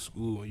still go to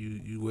school when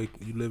you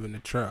live in the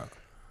trap.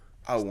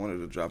 I wanted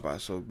to drop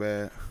out so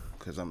bad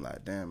because I'm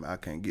like, damn, I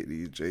can't get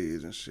these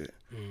J's and shit.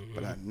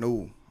 But I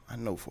know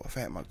for a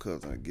fact my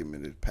cousin will give me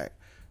this pack.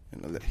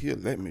 And he'll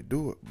let me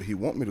do it, but he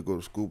want me to go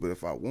to school. But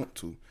if I want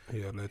to,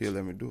 he'll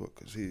let me do it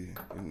because he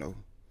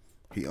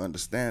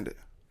understand it.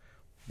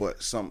 But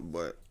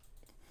the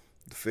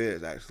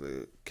feds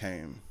actually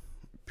came,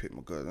 picked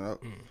my cousin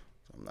up. So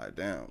I'm like,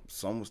 damn.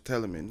 Someone was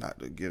telling me not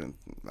to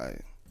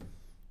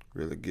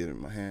really get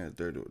in my hands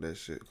dirty with that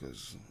shit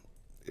because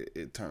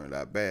it turned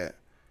out bad.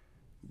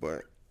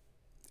 But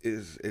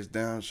it's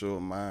down to a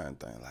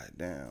mind thing. Like,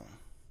 damn,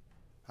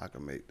 I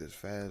can make this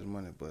fast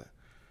money, but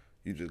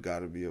you just got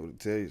to be able to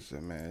tell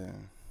yourself,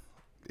 man,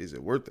 is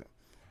it worth it?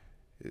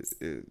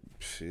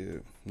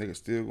 Shit, niggas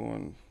still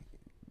going.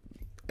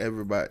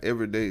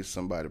 Every day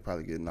somebody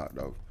probably get knocked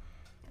off.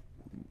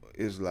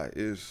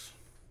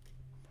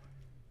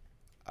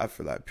 I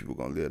feel like people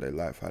gonna live their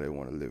life how they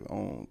want to live it. I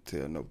don't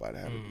tell nobody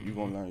how to. You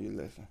gonna learn your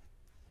lesson.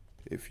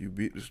 If you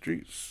beat the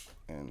streets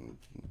and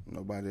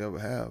nobody ever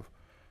have,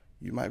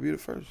 you might be the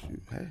first.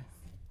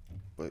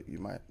 But you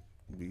might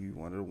be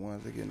one of the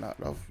ones that get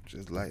knocked off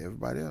just like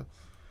everybody else.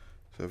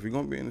 So if you're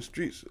gonna be in the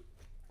streets,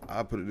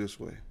 I'll put it this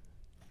way.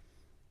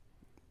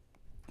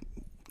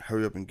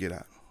 Hurry up and get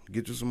out.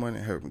 Get you some money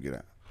and hurry up and get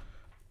out.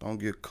 Don't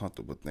get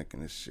comfortable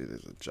thinking this shit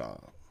is a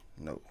job.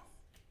 No.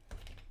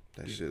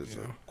 That shit is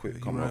a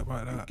quick come up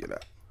and get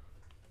out.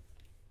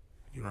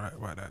 You're right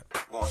about that.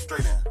 Going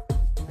straight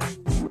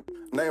in.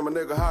 Name a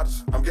nigga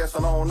hottest, I'm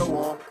guessing I don't know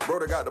on.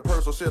 Brother got the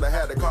purse, so shit I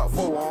had to cop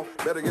 4 on.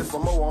 Better get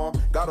some more on.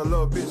 Got a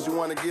little bitch, you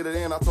wanna get it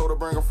in. I told her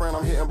bring a friend,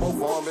 I'm hitting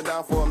both on. Been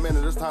down for a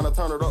minute, it's time to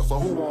turn it up, so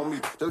who on me?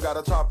 Just got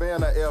a chop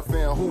in the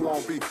FN, who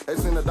won't be? They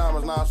seen the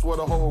diamonds, now I swear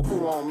the whole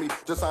crew on me.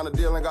 Just signed a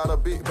deal and got a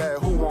big bag,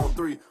 who want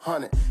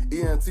 300?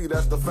 ENT,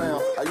 that's the fam.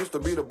 I used to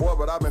be the boy,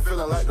 but I've been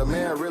feeling like the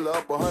man. Really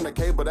up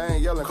 100K, but I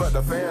ain't yelling, cut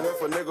the fan.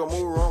 If a nigga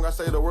move wrong, I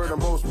say the word and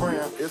both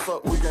spraying. It's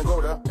up, we can go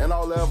there. And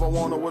all I ever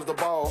wanted was the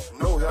ball.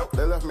 No help,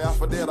 they left me out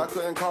for dead, I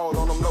couldn't call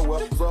on them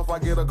nowhere. So if I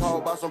get a call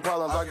about some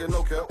problems, I get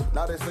no help.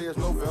 Now they say it's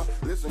no fair.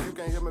 Listen, you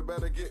can't hear me,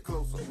 better get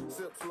closer.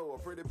 Sip slower,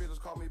 pretty bitches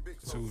call me big.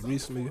 So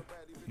recently,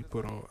 you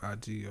put on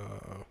IG, you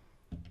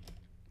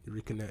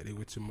reconnected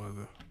with your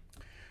mother.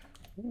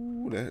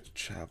 Ooh, that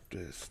chapter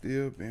is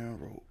still being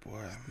wrote,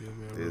 boy.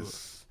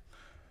 It's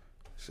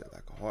shit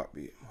like a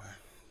heartbeat, boy.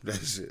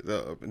 That shit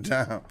up and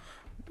down.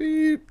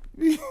 Beep,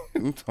 beep.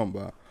 I'm talking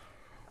about.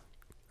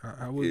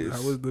 How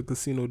was the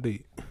casino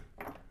date?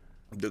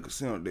 The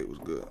casino date was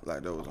good.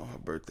 Like, that was on her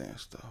birthday and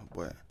stuff.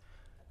 But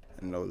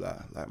no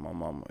lie, like, my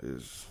mama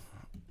is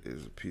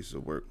a piece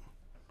of work.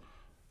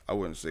 I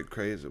wouldn't say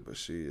crazy, but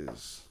she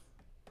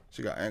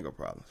got anger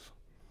problems.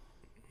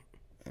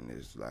 And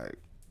it's like,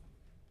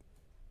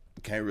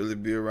 can't really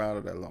be around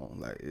her that long.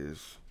 Like,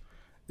 it's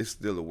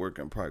still a work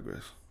in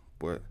progress.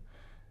 But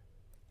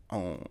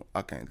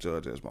I can't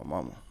judge as my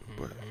mama.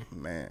 But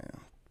man,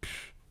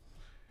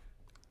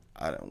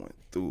 I done went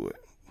through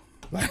it.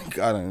 Like,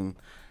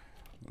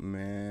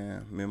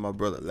 man, me and my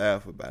brother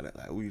laugh about it.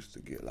 Like, we used to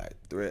get like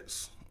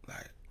threats,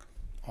 like,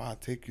 "Oh, I'll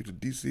take you to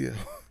DCL."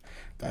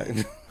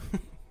 Like,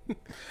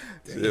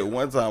 shit,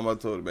 one time I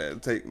told the man,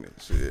 "Take me."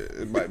 Shit,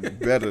 it might be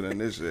better than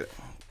this shit.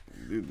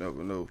 You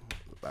never know.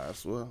 Like, I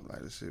swear,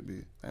 like, this shit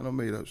be ain't no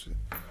made up shit.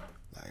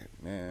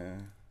 Like,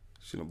 man,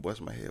 she done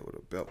bust my head with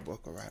a belt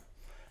buckle, right?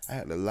 I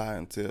had to lie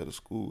and tell the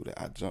school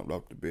that I jumped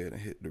off the bed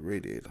and hit the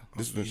radiator.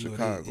 This was in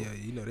Chicago.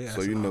 They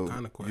so you know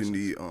you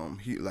need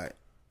heat. Like,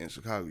 in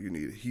Chicago, you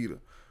need a heater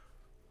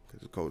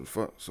because it's cold as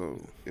fuck. So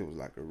it was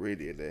like a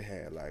radiator that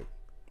had, like,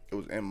 it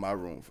was in my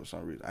room for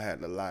some reason. I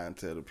had to lie and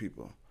tell the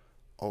people,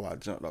 "Oh, I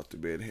jumped off the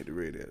bed and hit the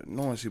radiator,"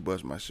 knowing she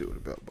bust my shit with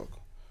a belt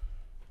buckle.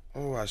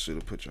 Oh, I should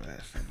have put your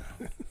ass in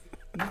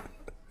there.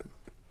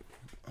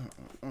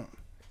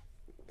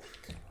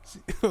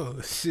 Oh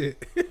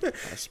shit!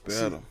 I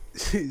spared him.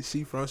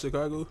 She from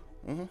Chicago?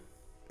 Mm-hmm.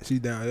 She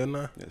down here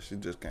now? Yeah, she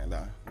just came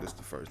down. This is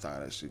the first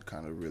time that she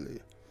kind of really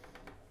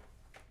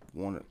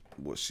wanted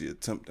what she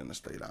attempting to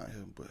stay down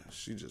here, but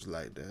she just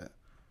like that.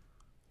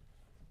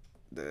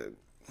 That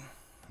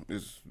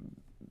is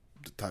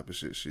the type of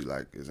shit she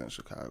like is in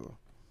Chicago.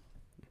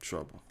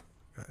 Trouble.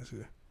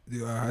 Gotcha.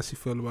 How she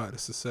feel about the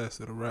success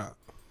of the rap?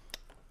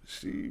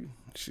 She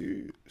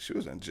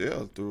was in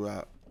jail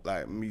throughout,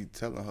 like, me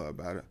telling her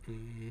about it.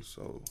 Mm-hmm.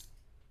 So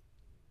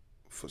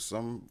for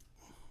some,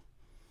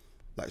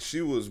 like,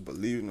 she was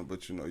believing it,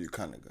 but you know, you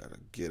kind of gotta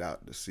get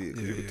out to see it.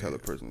 Cause you can tell a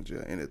person in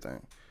jail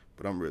anything,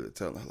 but I'm really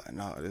telling her, like,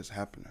 nah, this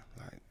happening.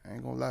 Like, I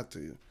ain't gonna lie to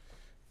you,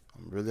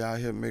 I'm really out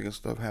here making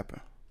stuff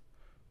happen.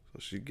 So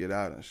she get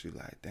out and she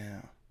like,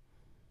 damn,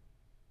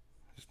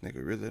 this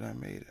nigga really done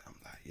made it. I'm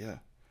like, yeah.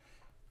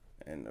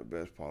 And the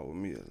best part with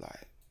me is,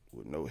 like,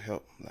 with no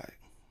help, like,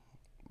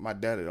 my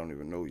daddy don't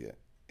even know yet.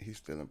 He's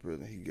still in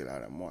prison. He get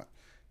out in March.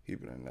 He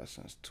been in there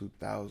since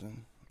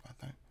 2000, I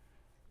think.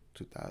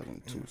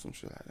 2002, some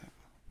shit like that.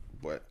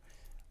 But,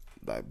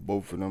 like,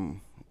 both of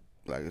them,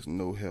 like, it's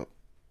no help.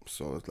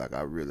 So it's like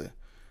I really,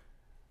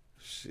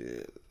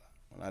 shit,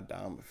 when I die,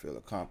 I'm gonna feel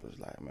accomplished.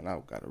 Like, man, I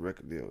got a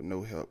record deal with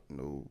no help,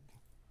 none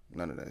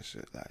of that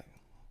shit. Like,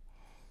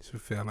 you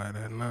feel like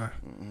that now.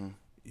 Mm-hmm.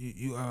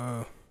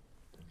 You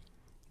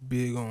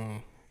big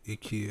on your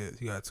kids.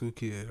 You got 2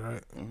 kids,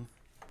 right? Mm-hmm.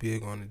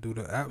 Big on it. Do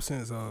the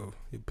absence of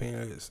your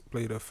parents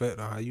play the effect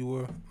on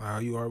how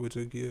you are with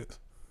your kids?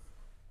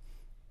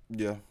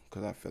 Yeah,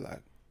 because I feel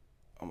like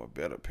I'm a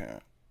better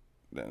parent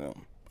than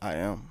them. I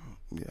am.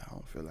 Yeah, I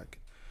don't feel like it.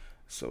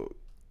 So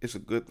it's a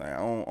good thing. I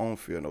don't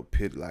feel no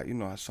pity. Like, you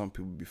know how some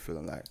people be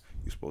feeling like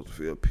you're supposed to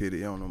feel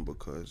pity on them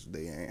because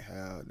they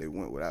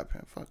went without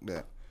parents. Fuck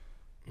that.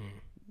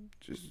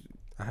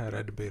 I had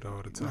that debate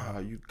all the time.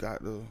 Nah, you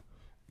got to.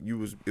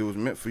 It was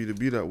meant for you to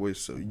be that way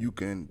so you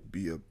can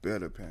be a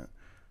better parent.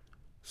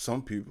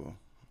 Some people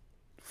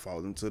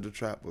fall into the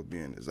trap of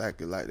being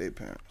exactly like their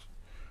parents.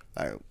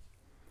 Like,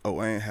 oh,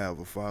 I ain't have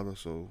a father,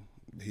 so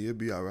he'll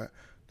be all right.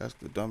 That's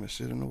the dumbest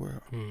shit in the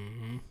world.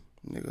 Mm-hmm.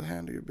 Nigga,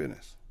 handle your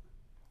business.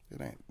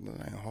 It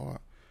ain't hard.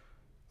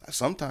 Like,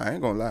 sometimes, I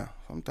ain't gonna lie,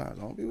 sometimes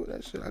I don't be with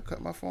that shit. I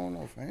cut my phone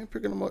off. I ain't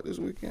picking them up this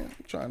weekend.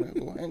 I'm trying to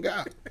go hang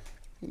out.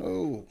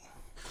 No.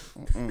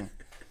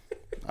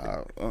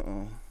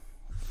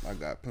 I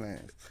got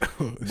plans.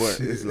 But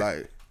shit. It's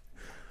like,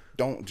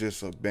 don't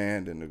just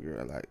abandon the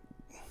girl. Like,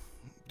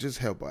 just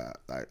help her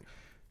out. Like,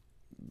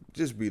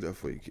 just be there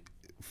for your kid.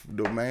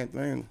 The main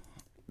thing,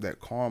 that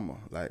karma,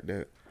 like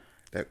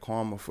that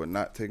karma for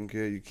not taking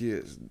care of your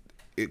kids,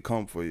 it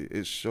come for you.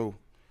 It show.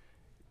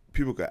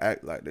 People can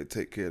act like they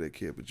take care of their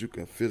kid, but you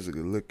can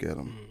physically look at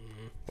them.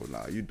 Mm-hmm. Oh,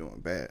 nah, you doing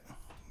bad.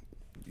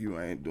 you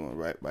ain't doing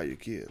right by your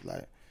kids.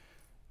 Like,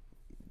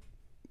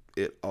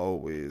 it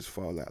always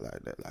fall out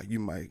like that. Like, you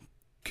might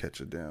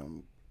catch a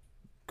damn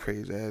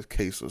crazy ass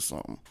case or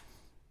something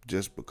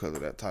just because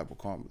of that type of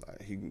karma.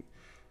 Like, he can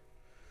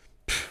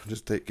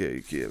just take care of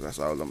your kids. That's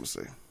all I'm gonna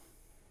say.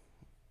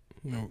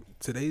 You know,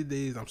 today's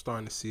days, I'm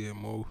starting to see it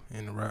more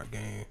in the rap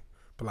game.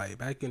 But like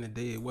back in the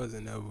day, it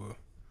wasn't ever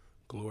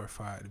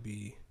glorified to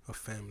be a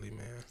family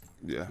man.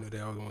 Yeah. You know, they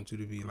always want you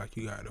to be like,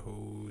 you got the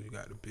hoes, you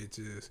got the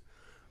bitches.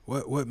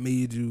 What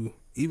made you,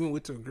 even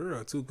with your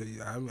girl too? Cause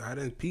I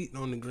done peeped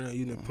on the ground.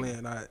 You done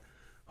playing that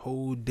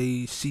whole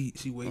day. She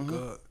wake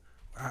up.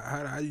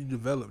 How you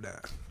develop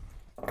that?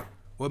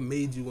 What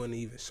made you want to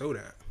even show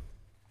that?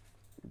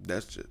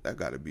 That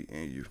got to be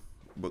in you,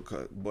 but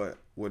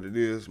what it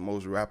is,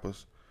 most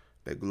rappers,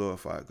 they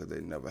glorify it because they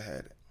never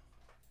had it,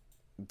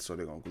 so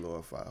they gonna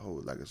glorify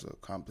hoes like it's an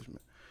accomplishment.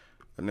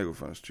 A nigga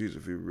from the streets,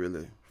 if he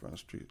really from the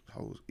streets,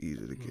 hoes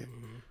easy to get.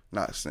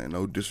 Not saying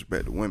no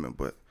disrespect to women,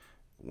 but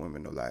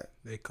women are like,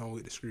 they come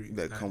with the streets.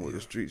 They come with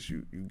the streets.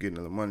 You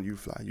getting the money, you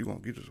fly, you gonna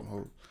get you some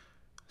hoes.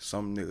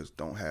 Some niggas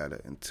don't have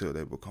that until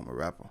they become a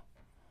rapper.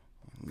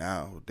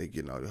 Now they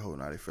getting all the hoes.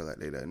 Now they feel like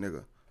they that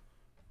nigga.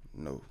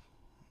 No,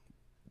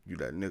 you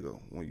that nigga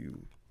when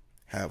you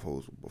have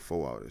hoes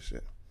before all this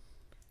shit.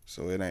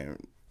 So it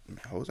ain't,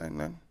 hoes ain't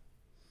nothing.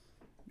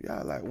 Yeah,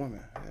 I like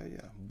women,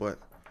 yeah, but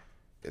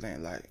it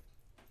ain't like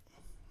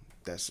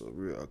that's a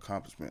real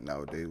accomplishment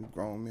nowadays. We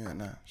grown men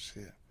now,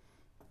 shit.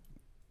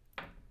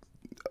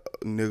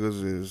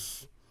 Niggas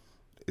is,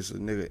 it's a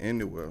nigga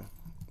anywhere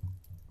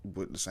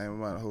with the same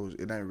amount of hoes.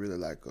 It ain't really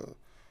like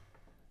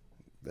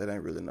that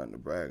ain't really nothing to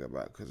brag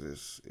about because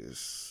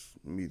it's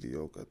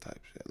mediocre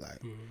type shit. Like,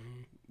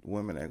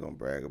 women ain't gonna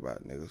brag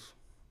about niggas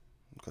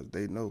because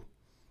they know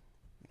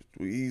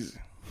we easy.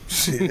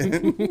 Shit.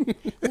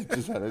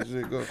 Just how that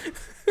shit go.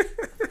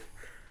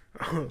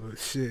 Oh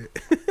shit.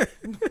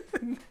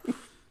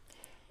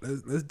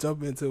 Let's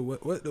jump into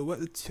what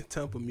the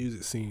Tampa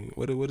music scene.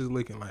 What is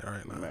looking like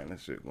right now? Man,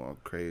 that shit going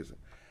crazy.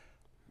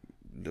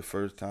 The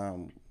first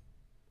time,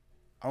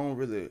 I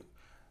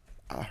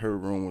heard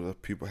rumors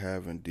of people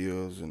having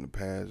deals in the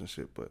past and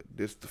shit, but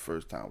this is the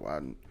first time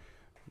where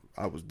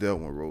I was there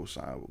when Rose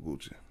signed with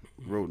Gucci.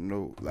 Rose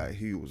know, like,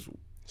 he was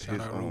Shout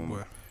out Rose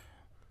boy.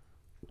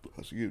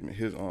 Excuse me,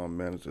 his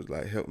managers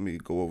like helped me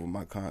go over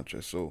my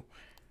contract. So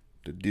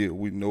the deal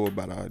we know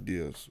about our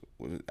deals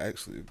was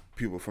actually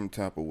people from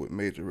Tampa with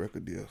major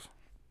record deals.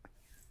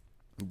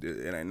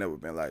 It ain't never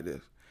been like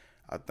this.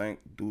 I think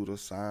Duda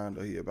signed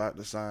or he about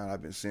to sign.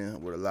 I've been seeing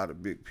him with a lot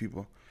of big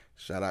people.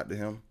 Shout out to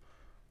him.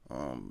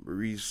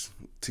 Reese,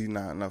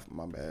 T9,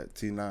 my bad.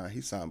 T9,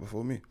 he signed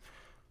before me.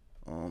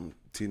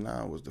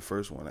 T9 was the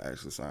first one to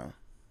actually sign.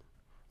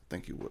 I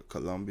think he with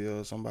Columbia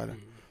or somebody.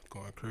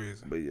 Going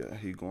crazy. But yeah,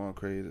 he going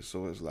crazy.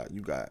 So it's like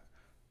you got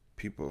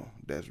people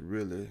that's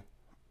really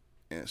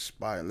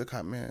inspiring. Look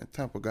how, man,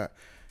 Tampa got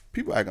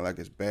people acting like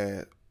it's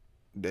bad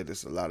that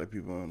it's a lot of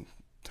people in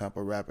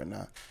Tampa rapping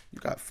now. You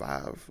got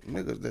 5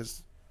 niggas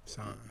that's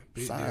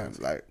signed.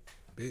 Like,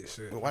 big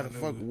shit. Why the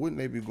fuck wouldn't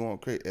they be going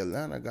crazy?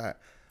 Atlanta got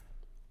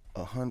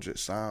 100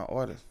 signed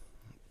artists.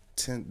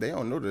 They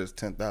don't know there's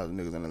 10,000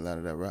 niggas in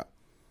Atlanta that rap.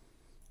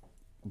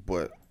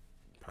 But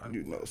probably,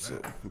 you know,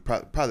 so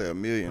probably a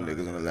million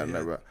niggas in Atlanta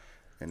that rap.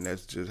 And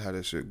that's just how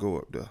that shit go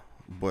up there.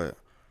 But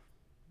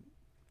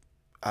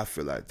I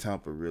feel like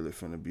Tampa really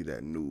finna be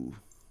that new,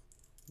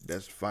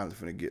 that's finally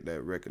finna get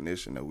that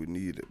recognition that we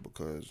needed,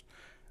 because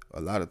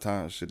a lot of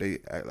times shit, they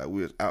act like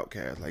we was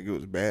outcasts, like it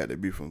was bad to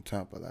be from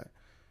Tampa. Like,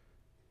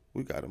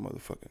 we got a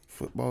motherfucking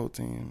football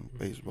team,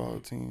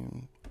 baseball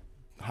team,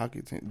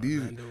 hockey team.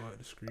 These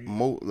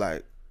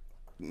like,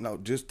 no,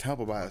 just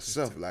Tampa by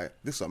itself. Like,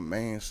 this a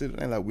main city.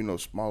 It ain't like we no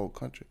small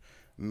country.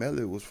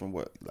 Melly was from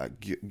what, like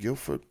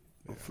Guilford,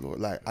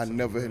 Florida. Like, I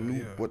never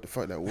knew what the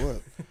fuck that was.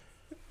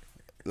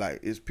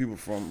 Like, it's people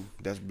from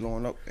that's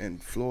blowing up in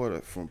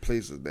Florida from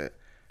places that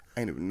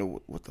I ain't even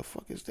know what the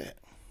fuck is that.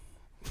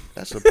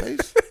 That's a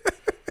place.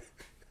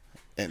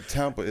 And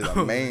Tampa is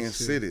a main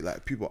city.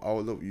 Like, people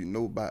all over, you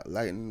know about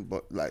Lightning,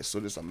 but like, so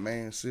this a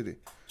main city.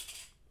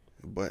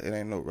 But it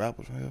ain't no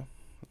rappers from here.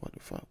 What the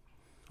fuck?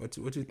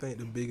 What you think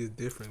the biggest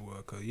difference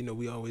was? Cause you know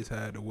we always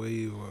had the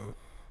wave of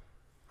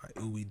like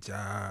Uwe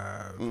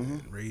Jive,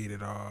 and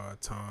Rated R,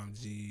 Tom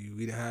G.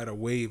 We done had a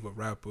wave of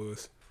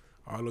rappers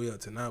all the way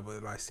up to now, but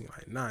it like seem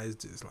like now it's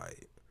just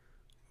like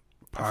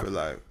popular. I feel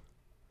like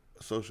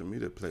social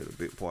media played a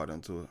big part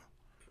into it,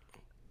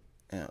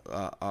 and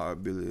our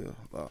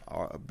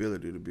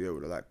ability to be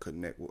able to like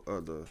connect with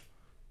other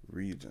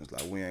regions.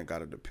 Like, we ain't got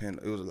to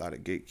depend. It was a lot of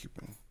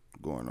gatekeeping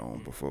going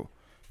on before.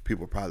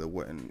 People probably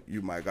wouldn't.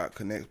 You might got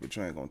connects, but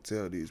you ain't gonna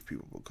tell these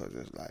people because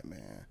it's like,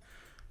 man,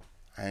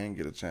 I ain't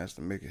get a chance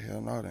to make it.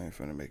 Hell no, they ain't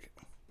finna make it.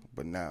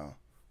 But now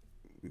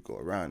we go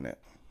around that.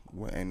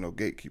 There ain't no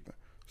gatekeeping.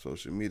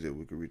 Social media,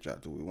 we can reach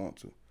out to who we want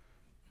to.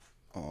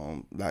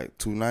 Like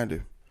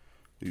 290,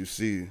 you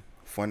see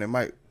Funny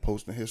Mike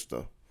posting his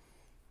stuff.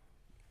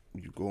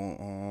 You go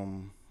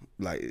on,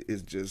 like,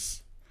 it's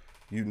just,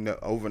 you know,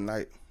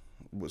 overnight,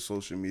 with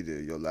social media,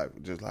 your life,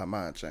 just like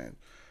mine changed.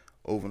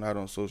 Overnight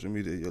on social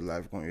media, your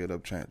life gonna end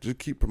up changing. Just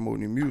keep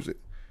promoting your music.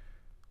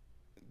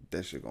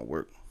 That shit gonna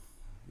work.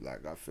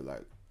 Like, I feel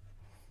like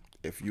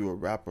if you a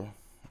rapper,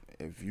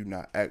 if you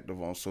not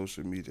active on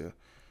social media,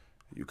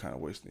 you kind of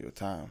wasting your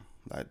time.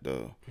 Like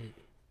the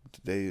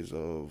days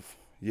of,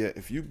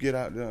 if you get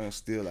out there and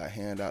still like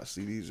hand out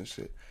CDs and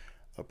shit,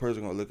 a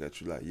person gonna look at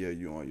you like,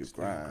 you on your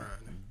grind.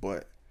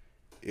 But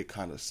it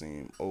kind of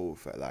seem old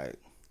for like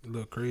a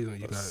little crazy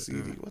when you got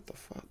CD. What the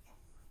fuck?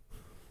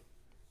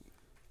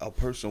 A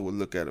person would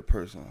look at a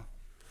person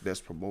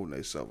that's promoting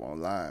themselves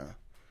online,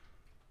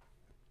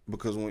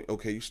 because when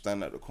you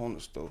stand at the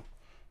corner store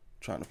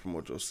trying to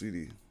promote your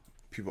CD,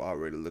 people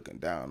already looking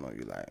down on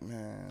you like,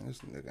 man, this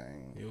nigga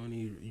ain't.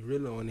 You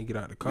really don't want to get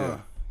out the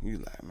car. Yeah. You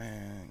like,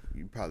 man,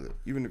 you probably,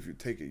 even if you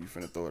take it, you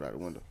finna throw it out the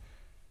window.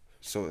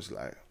 So it's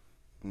like,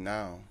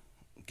 now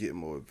get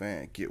more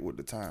advanced, get with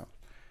the time.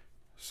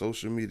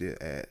 Social media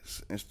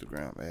ads,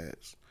 Instagram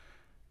ads,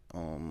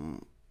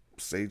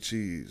 Say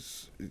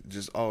Cheese,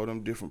 just all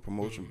them different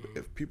promotions.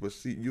 If people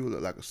see you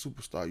look like a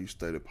superstar, you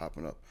started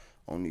popping up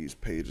on these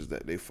pages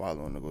that they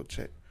follow and they go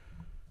check.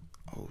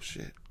 Oh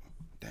shit,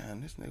 damn,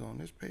 this nigga on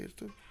this page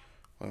too,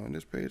 or on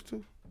this page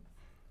too.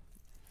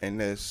 And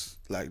that's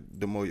like,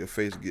 the more your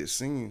face gets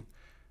seen,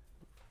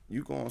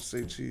 you go on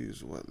Say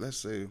Cheese. What? Let's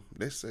say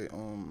they say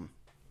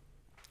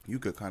you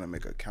could kind of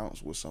make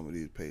accounts with some of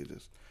these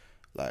pages,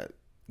 like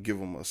give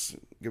them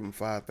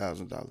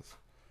 $5,000.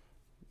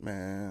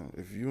 Man,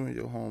 if you and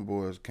your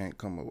homeboys can't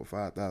come up with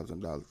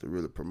 $5,000 to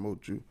really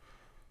promote you,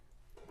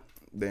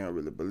 they don't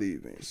really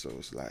believe in you. So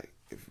it's like,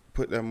 if you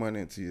put that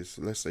money into you,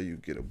 so let's say you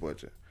get a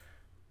budget,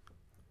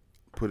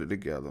 put it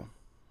together.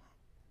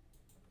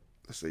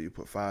 Let's say you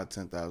put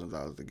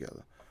 $5,000-$10,000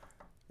 together,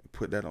 and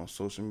put that on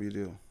social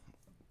media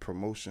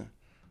promotion,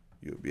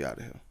 you'll be out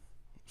of here.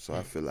 So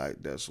I feel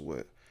like that's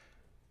what,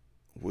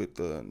 with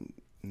the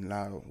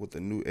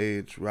new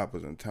age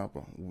rappers in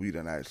Tampa, we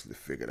done actually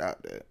figured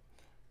out that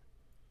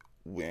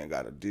we ain't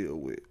got to deal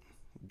with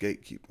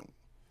gatekeeping.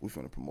 We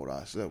finna promote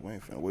ourselves. We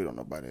ain't finna wait on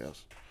nobody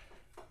else.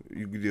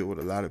 You can deal with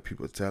a lot of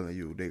people telling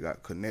you they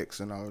got connects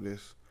and all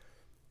this.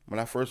 When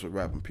I first was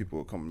rapping, people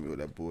would come to me with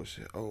that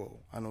bullshit. Oh,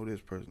 I know this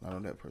person, I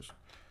know that person.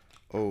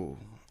 Oh,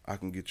 I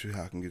can get you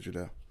here, I can get you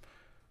there.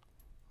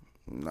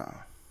 Nah.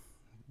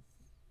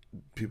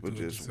 People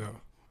just,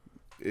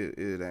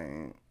 it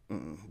ain't,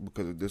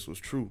 because if this was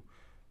true,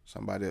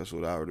 somebody else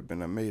would have already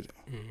been and made it.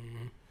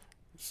 Mm-hmm.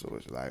 So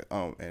it's like,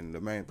 and the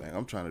main thing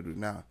I'm trying to do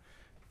now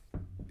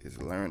is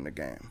learn the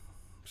game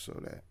so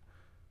that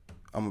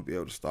I'm going to be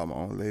able to start my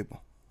own label.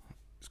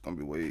 It's going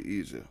to be way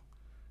easier.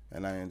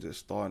 And I ain't just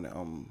starting it,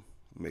 I'm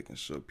making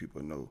sure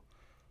people know,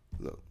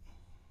 look,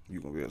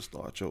 you're going to be able to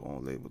start your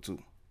own label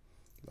too.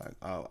 Like,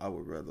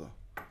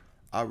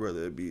 I'd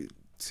rather it be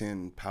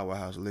 10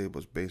 powerhouse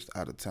labels based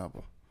out of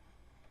Tampa.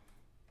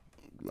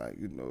 Like,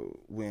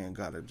 we ain't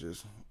got to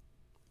just...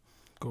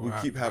 We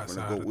keep having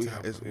to go.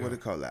 It's what they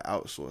call that,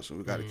 outsourcing.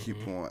 We got to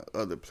keep on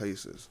other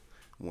places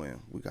when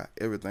we got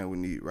everything we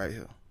need right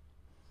here.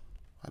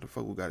 How the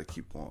fuck we got to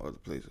keep on other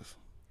places?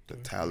 The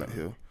talent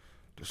here,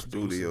 the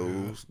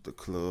studios, the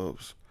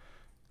clubs,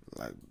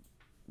 like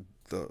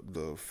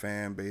the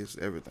fan base,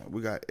 everything.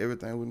 We got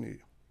everything we need.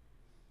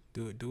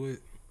 Do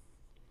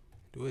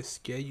it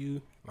scare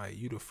you? Like,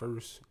 you the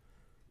first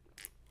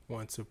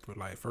one to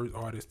first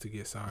artist to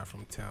get signed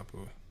from Tampa,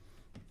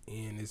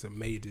 and it's a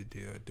major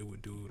deal. Do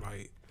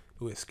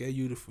it scare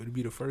you to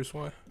be the first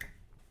one?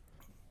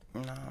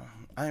 Nah,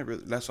 I ain't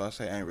really. That's why I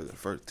say I ain't really the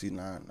first. T9,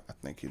 I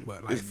think he.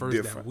 But like, first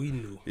different. That we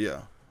knew.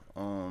 Yeah.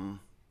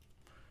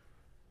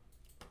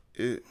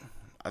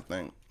 I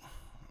think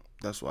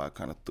that's why I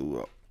kind of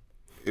threw up.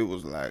 It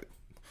was like,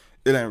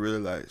 it ain't really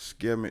like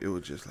scare me. It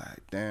was just like,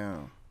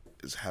 damn,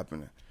 it's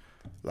happening.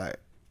 Like,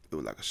 it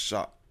was like a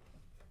shock.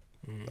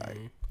 Mm-hmm. Like,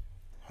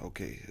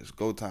 okay, it's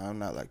go time.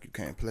 Not like you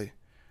can't play.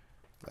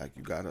 Like,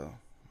 you gotta,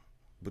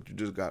 but you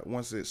just got,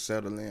 once it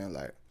settled in,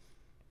 like,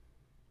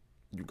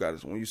 you got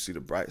to, when you see the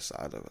bright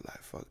side of it,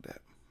 like, fuck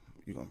that.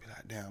 You're gonna be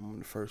like, damn, I'm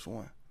the first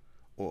one.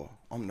 Or,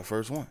 I'm the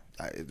first one.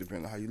 Like, it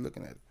depends on how you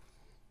looking at it.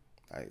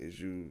 Like, is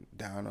you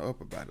down or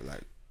up about it?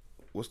 Like,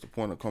 what's the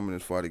point of coming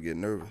this far to get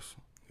nervous?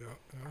 Yeah.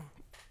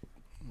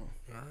 All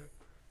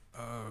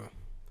right.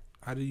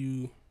 How do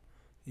you,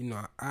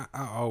 I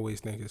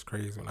always think it's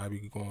crazy when I be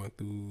going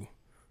through,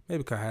 maybe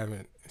because I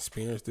haven't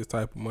experienced this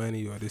type of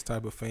money or this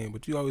type of fame,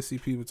 but you always see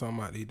people talking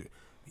about they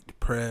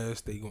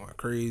depressed, they going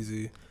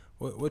crazy.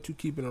 What you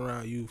keeping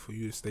around you for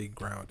you to stay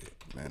grounded?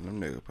 Man, them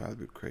niggas probably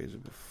be crazy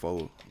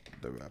before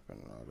the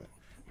rapping and all that.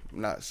 I'm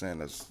not saying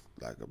that's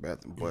like a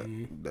bad thing, but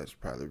that's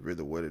probably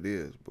really what it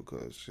is,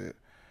 because shit,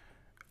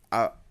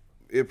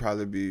 it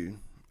probably be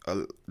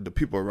the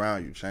people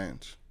around you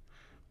change,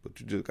 but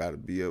you just got to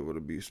be able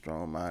to be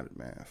strong-minded,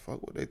 man.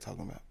 Fuck what they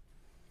talking about.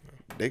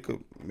 Yeah. They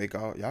could make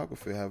y'all could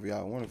feel however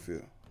y'all want to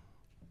feel,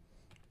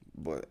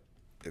 but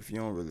if you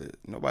don't really,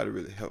 nobody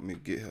really helped me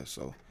get here,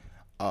 so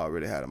I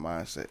already had a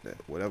mindset that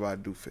whatever I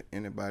do for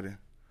anybody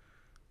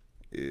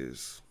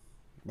is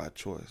by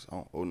choice. I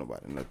don't owe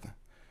nobody nothing.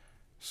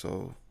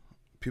 So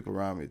people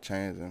around me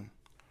changing,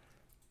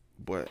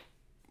 but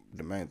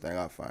the main thing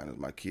I find is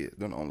my kids.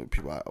 They're the only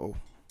people I owe.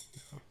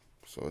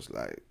 So it's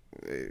like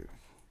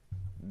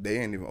they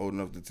ain't even old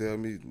enough to tell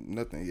me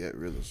nothing yet,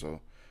 really.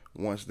 So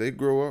once they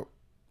grow up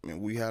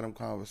and we had them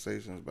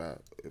conversations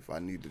about if I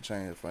need to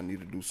change, if I need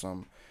to do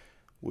something,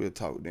 we'll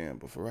talk then.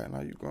 But for right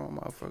now, you grown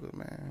motherfuckers,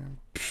 man.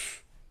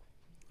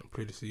 I'm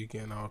pretty sure you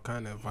getting all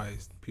kind of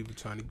advice. People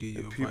trying to give you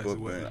advice People,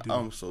 of what man, to do.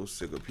 I'm so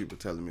sick of people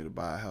telling me to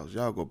buy a house.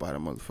 Y'all go buy the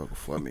motherfucker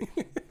for me.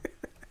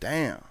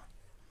 Damn.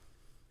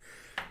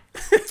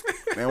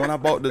 Man, when I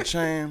bought the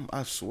chain,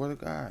 I swear to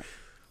God.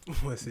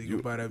 What's it?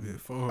 You buy that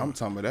bit for him. I'm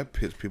talking about that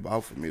pissed people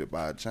off for me to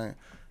buy a chain.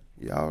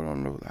 Y'all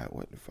don't know, like,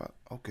 what the fuck?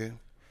 Okay.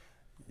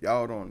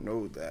 Y'all don't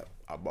know that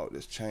I bought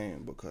this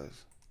chain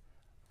because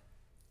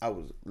I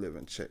was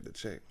living check to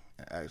check.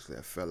 And actually,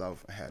 I fell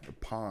off and had to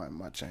pawn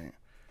my chain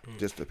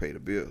just to pay the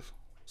bills.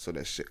 So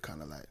that shit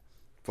kind of like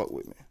fuck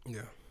with me.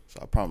 Yeah. So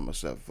I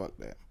promised myself, fuck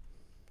that.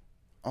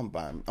 I'm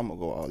going to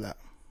go all out.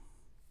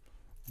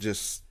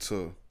 Just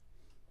to.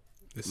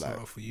 It's like,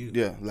 all for you.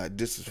 Yeah, like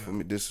this is for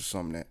me. This is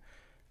something that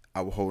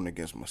I was holding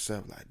against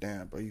myself. Like,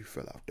 damn, bro, you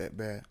fell off that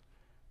bad.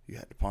 You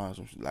had to pawn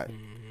some shit. Like,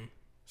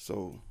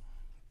 so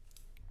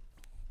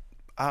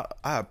I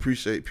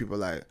appreciate people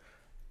like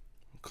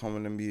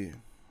coming to me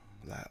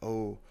like,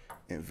 oh,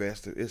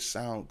 investor. It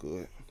sound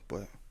good,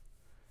 but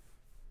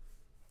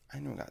I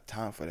ain't even got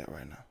time for that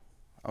right now.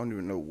 I don't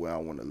even know where I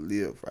want to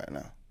live right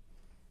now.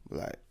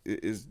 Like,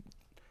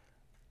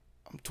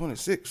 I'm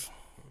 26.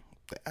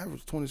 The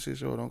average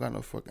 26-year-old don't got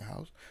no fucking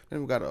house. They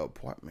don't got an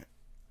apartment.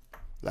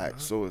 Like,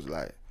 so it's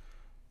like,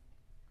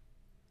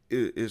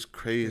 it's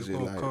crazy.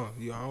 It's like,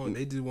 come.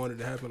 They just wanted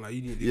to happen. Like,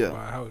 you need to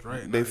buy a house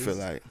right now. They feel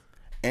like,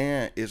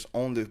 and it's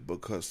only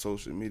because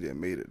social media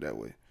made it that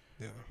way.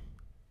 Yeah.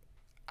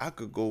 I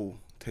could go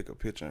take a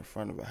picture in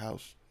front of a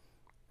house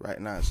right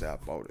now and say I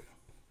bought it.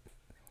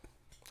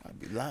 I'd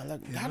be lying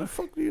like, how the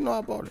fuck do you know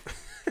I bought it?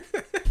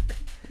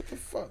 What the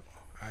fuck?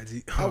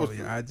 IG,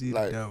 IG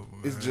like, the devil,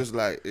 man. It's just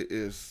like, it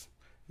is.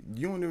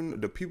 You don't even know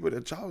the people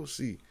that y'all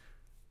see.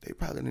 They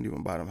probably didn't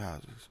even buy them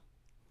houses.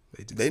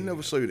 They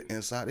never show you the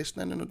inside. They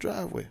stand in the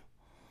driveway.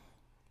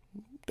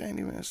 They ain't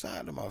even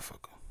inside the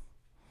motherfucker.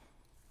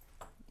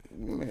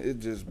 Man,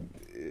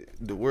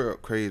 the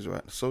world crazy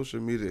right now.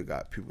 Social media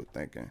got people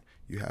thinking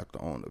you have to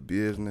own a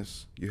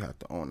business, you have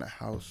to own a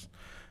house,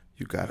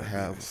 you gotta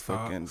have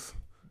fucking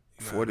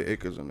 40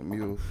 acres and a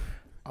mule,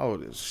 all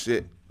this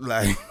shit.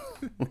 Like,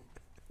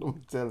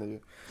 I'm telling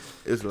you,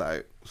 it's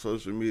like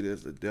social media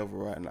is the devil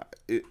right now.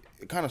 It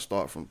kind of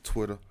started from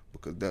Twitter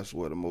because that's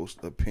where the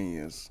most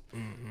opinions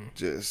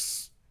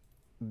just.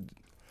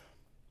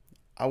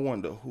 I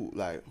wonder who,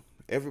 like,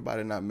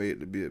 everybody not made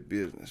to be a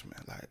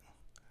businessman. Like,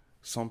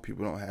 some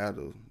people don't have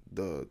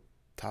the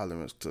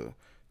tolerance to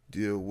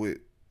deal with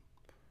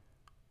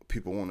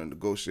people wanting to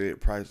negotiate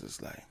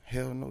prices. Like,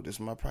 hell no, this is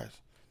my price.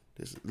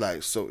 This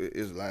like, so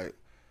it's like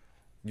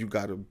you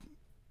gotta.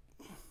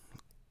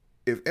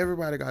 If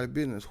everybody got a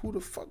business, who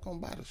the fuck gonna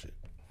buy the shit?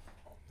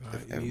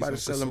 If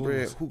everybody's selling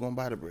bread, who gonna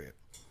buy the bread?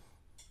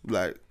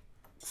 Like,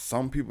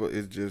 some people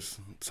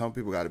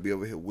got to be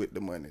over here with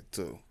the money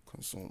to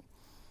consume.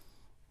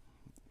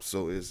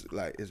 So it's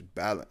like, it's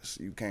balanced.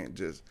 You can't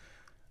just,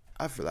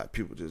 I feel like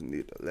people just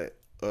need to let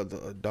other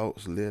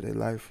adults live their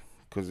life.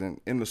 Because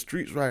in the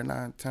streets right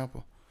now in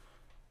Tampa,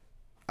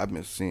 I've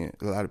been seeing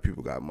a lot of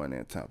people got money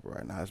in Tampa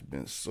right now. It's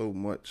been so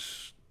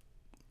much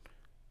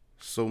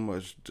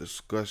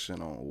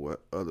discussion on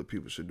what other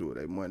people should do with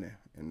their money.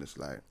 And it's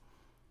like,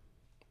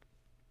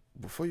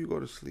 before you go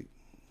to sleep,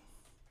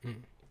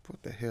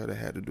 what the hell that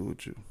had to do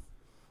with you?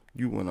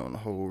 You went on a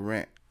whole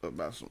rant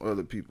about some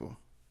other people.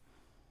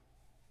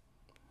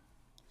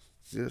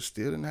 Still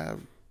didn't have,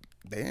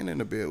 they ain't in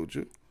the bed with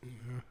you.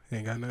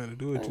 Ain't got nothing to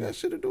do with you. Ain't got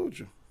shit to do with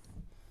you.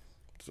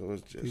 So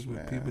it's just,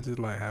 people just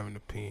like having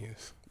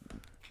opinions.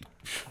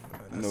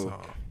 That's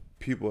all.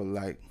 People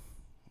like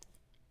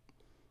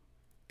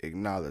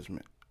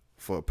acknowledgement.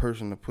 For a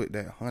person to put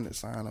that 100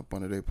 sign up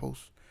under their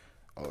post,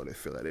 oh, they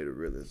feel like they the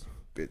realest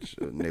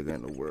bitch or nigga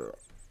in the world.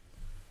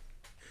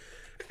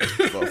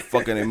 For a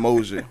fucking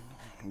emoji.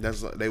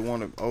 That's like, they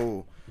want to.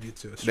 Oh,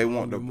 they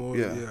want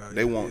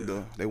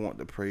the they want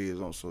the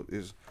praise on. So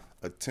it's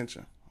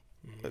attention,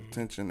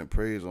 attention and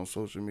praise on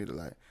social media.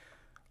 Like,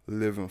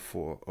 living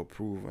for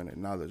approval and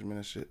acknowledgement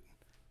and shit.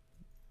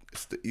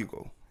 It's the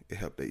ego. It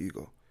helped their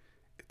ego.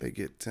 If they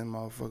get 10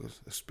 motherfuckers,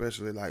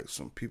 especially like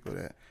some people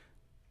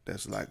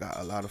that's like got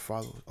a lot of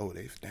followers. Oh,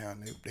 they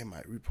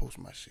might repost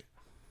my shit.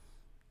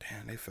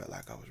 Damn, they felt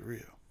like I was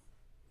real.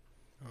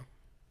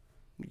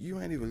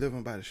 You ain't even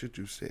living by the shit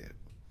you said.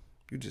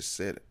 You just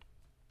said it.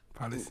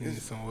 Probably seen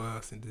it somewhere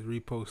else and just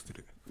reposted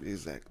it.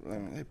 Exactly. I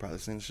mean, they probably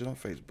seen the shit on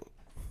Facebook.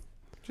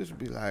 Just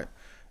be like,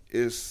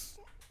 it's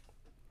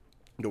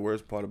the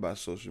worst part about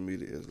social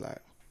media is like,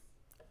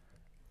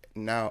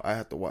 now I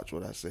have to watch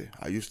what I say.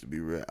 I used to be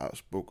real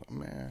outspoken.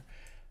 Man,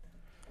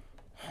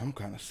 I'm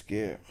kind of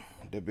scared.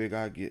 The bigger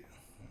I get,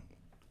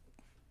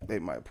 they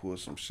might pull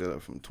some shit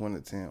up from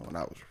 2010 when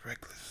I was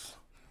reckless.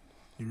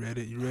 You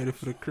ready? You ready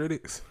for the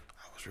critics?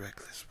 I was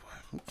reckless,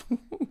 boy.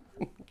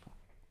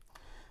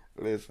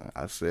 Listen,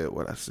 I said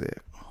what I said.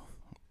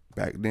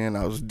 Back then,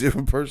 I was a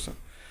different person.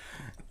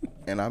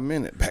 And I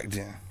meant it back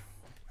then.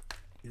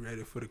 You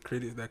ready for the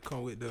critics that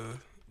come with the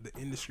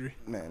industry?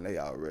 Man, they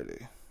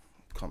already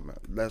come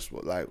out. That's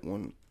what, like,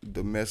 when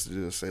the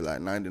messages say, like,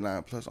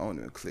 99 plus, I don't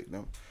even click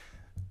them.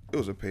 It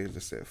was a page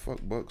that said, fuck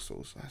Buck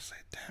Sosa. I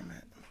said, damn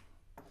it.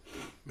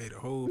 Made a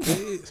whole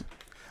page?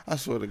 I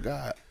swear to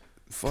God.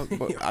 Fuck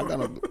Buck. I got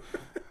a...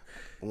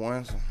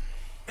 Once...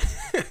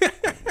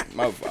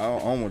 I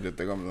don't want to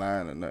think I'm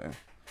lying or nothing.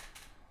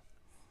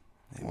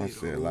 I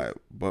said like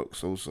Buck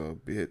Sosa,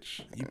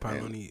 bitch. You probably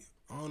don't need.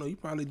 I don't know. You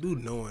probably do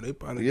know it. They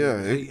probably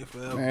hating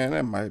forever. Man,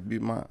 that might be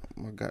my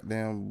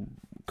goddamn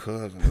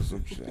cousin or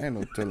some shit. Ain't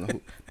no telling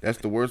who. That's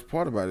the worst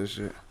part about this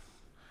shit.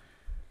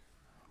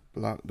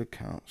 Block the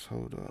counts.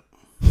 Hold up.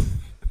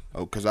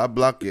 Oh, cause I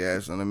block your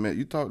ass in a minute.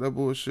 You talk that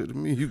bullshit to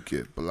me, you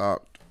get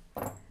blocked.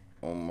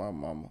 On my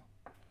mama.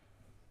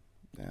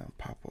 Damn,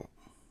 pop up.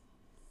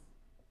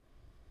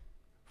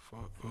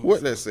 Fuck.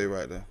 What that say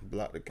right there?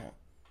 Block the count.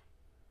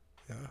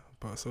 Yeah,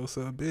 Buck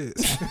Sosa a bitch.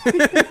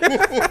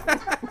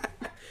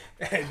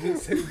 I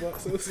just said Buck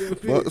Sosa a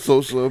bitch. Buck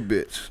Sosa a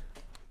bitch.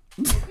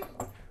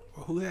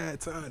 Well, who had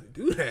time to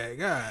do that?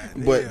 God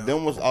damn. But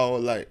them was all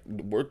like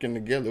working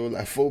together. It was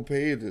like 4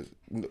 pages.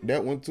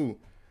 That one too.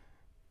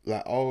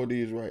 Like all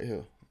these right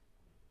here.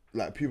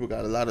 Like people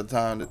got a lot of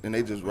time and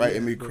they just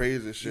writing me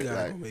crazy shit. You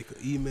gotta like make an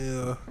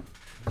email.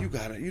 You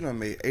done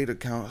made 8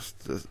 accounts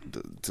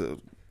to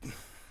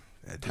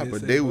That type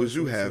of day was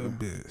you having?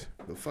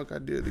 The fuck I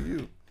did to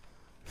you?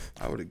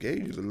 I would have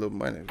gave you the little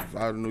money if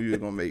I knew you were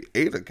gonna make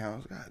 8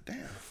 accounts. God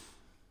damn.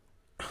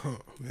 Oh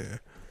man.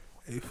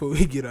 Hey, before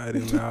we get out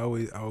of here, man, I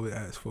always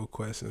ask 4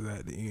 questions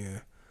at the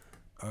end.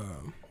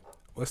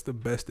 What's the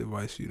best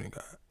advice you done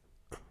got?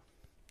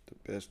 The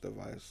best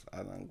advice I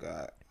done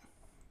got.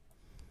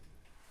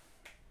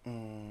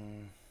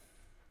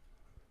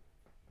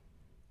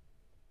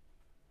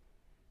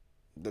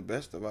 The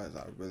best advice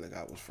I really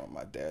got was from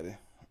my daddy.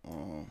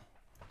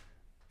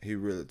 He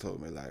really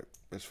told me, like,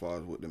 as far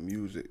as with the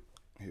music,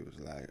 he was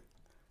like,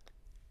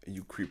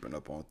 you creeping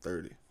up on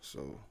 30,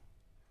 so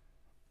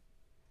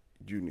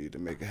you need to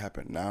make it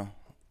happen now,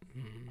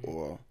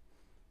 or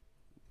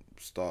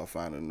start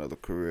finding another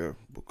career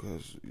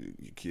because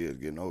your kids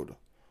getting older.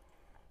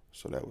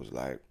 So that was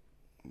like,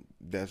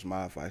 that's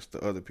my advice to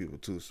other people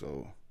too.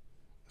 So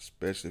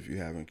especially if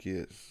you're having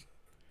kids,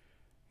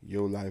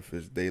 your life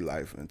is their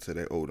life until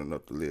they're old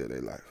enough to live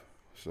their life.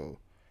 So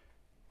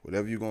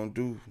whatever you're going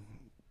to do,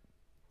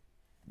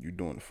 you're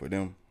doing it for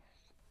them.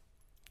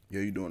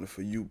 Yeah, you're doing it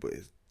for you, but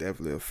it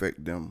definitely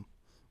affect them.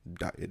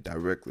 It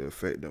directly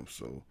affect them.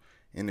 So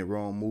any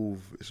wrong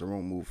move, it's a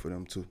wrong move for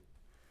them too.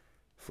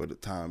 For the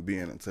time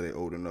being until they're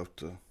old enough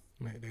to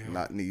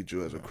not need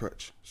you as a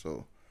crutch.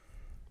 So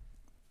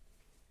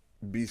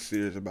be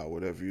serious about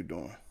whatever you're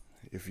doing.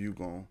 If you're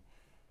gonna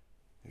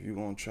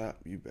trap,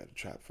 you better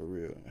trap for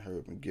real and hurry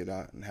up and get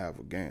out and have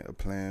a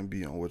plan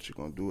B on what you're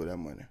gonna do with that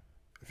money.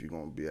 If you're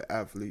gonna be an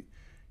athlete,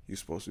 you're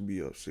supposed to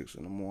be up 6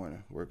 in the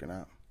morning working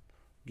out,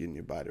 getting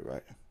your body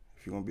right.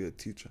 If you're gonna be a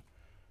teacher,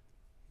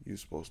 you're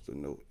supposed to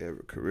know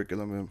every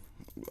curriculum,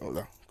 all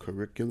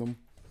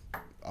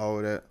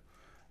that.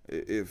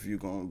 If you're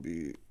gonna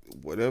be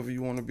whatever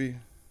you want to be,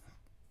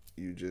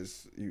 you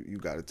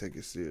gotta take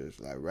it serious.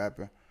 Like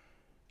rapping,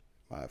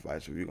 my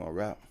advice: if you're gonna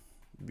rap,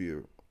 be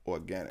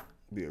organic,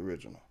 be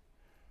original.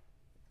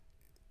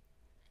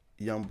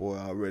 Young boy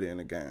already in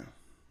the game,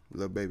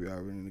 Lil Baby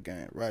already in the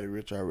game, Roddy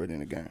Ricch already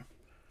in the game.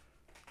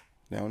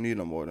 They don't need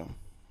no more of them.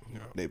 Yeah.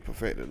 They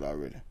perfected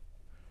already.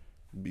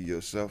 Be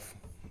yourself,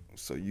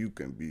 so you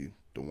can be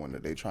the one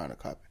that they trying to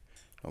copy.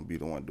 Don't be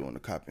the one doing the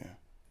copying.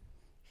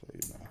 So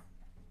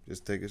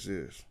just take it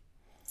serious.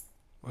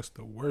 What's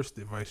the worst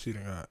advice you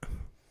done got?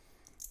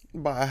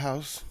 Buy a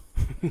house.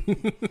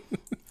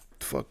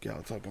 Fuck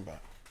y'all talking about?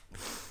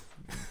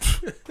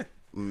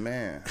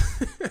 Man,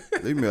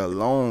 leave me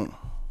alone.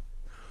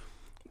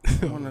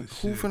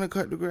 Who finna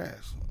cut the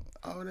grass?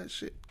 All that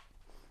shit.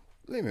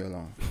 Leave me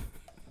alone.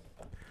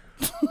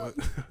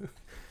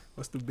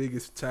 What's the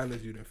biggest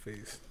challenge you done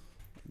faced?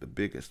 The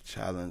biggest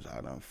challenge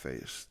I done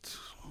faced.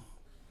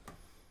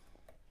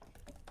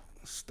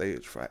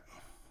 Stage fright.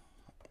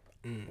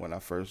 When I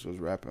first was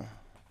rapping,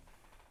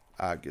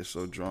 I get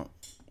so drunk,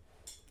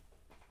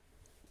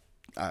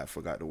 I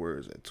forgot the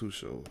words at 2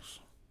 shows.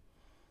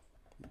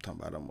 I'm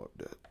talking about I'm up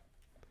there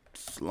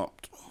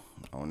slumped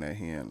on that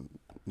hand.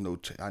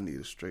 I need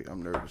it straight.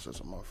 I'm nervous as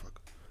a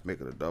motherfucker.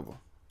 Make it a double.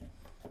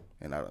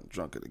 And I done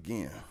drunk it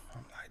again.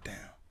 I'm like,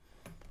 damn.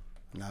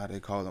 Now they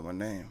calling my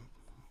name.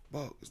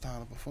 Buck, it's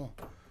time to perform.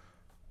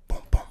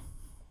 Boom, boom.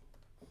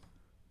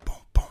 Boom,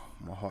 boom.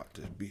 My heart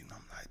just beating.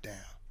 I'm like, damn.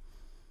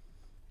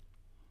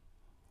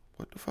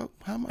 What the fuck?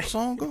 How my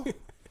song go?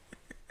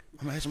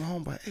 I'm asking my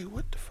homeboy, hey,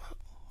 what the fuck?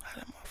 How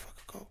that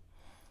motherfucker go?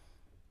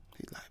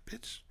 He like,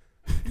 bitch,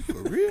 you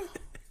for real?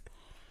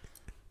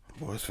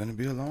 Boy, it's finna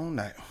be a long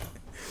night.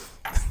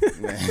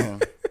 Man,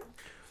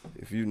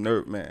 if you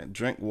man,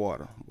 drink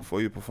water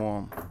before you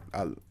perform.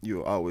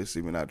 You'll always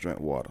see me not drink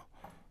water,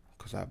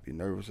 cause I be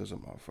nervous as a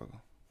motherfucker.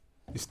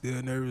 You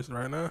still nervous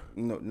right now?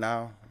 No,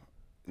 now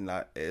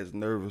not as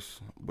nervous,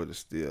 but it's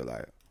still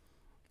like,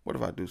 what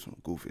if I do some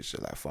goofy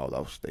shit like fall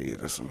off stage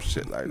or some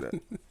shit like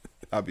that?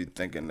 I be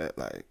thinking that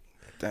like,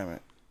 damn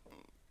it,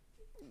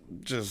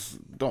 just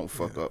don't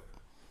fuck up,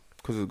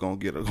 cause it's gonna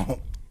get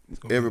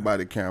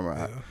everybody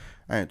camera. Yeah.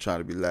 I ain't trying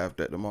to be laughed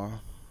at tomorrow.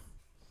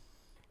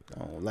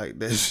 I don't like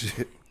that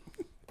shit.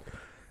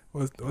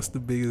 What's the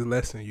biggest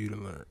lesson you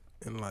done learned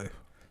in life?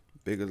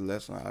 Biggest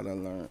lesson I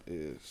done learned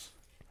is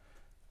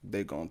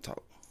they gonna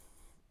talk.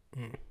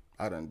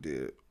 I done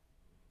did.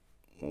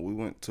 When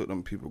we took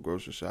them people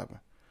grocery shopping,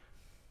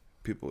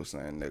 people were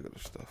saying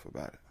negative stuff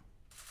about it.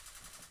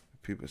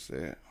 People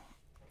said,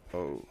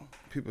 oh,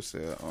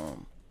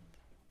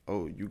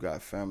 you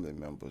got family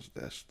members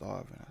that's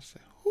starving. I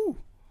said, who?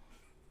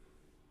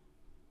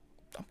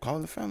 I'm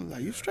calling the family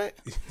like, you straight?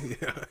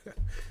 Yeah.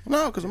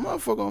 No, because a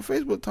motherfucker on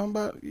Facebook talking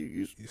about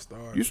you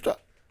starving. You straight?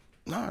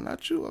 Nah,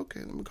 not you.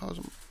 Okay, let me call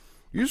some.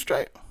 You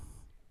straight?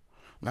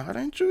 Nah, it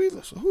ain't you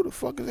either. So who the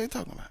fuck is they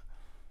talking about?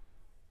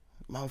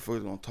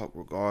 Motherfuckers gonna talk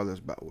regardless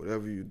about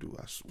whatever you do.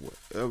 I swear,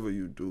 whatever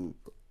you do,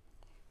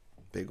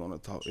 they gonna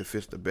talk. If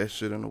it's the best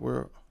shit in the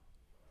world,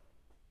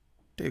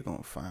 they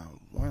gonna find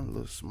one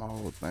little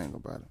small thing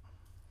about it.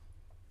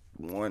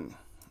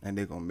 And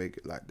they gonna make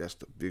it like that's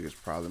the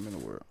biggest problem in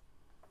the world.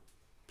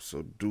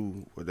 So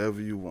do whatever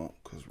you want,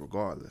 because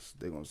regardless,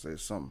 they gonna say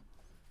something.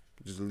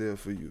 Just live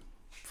for you.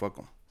 Fuck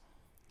them.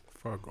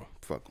 Fuck them.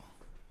 Fuck them.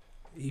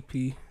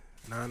 EP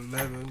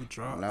 9/11, we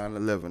dropped.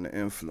 9/11, the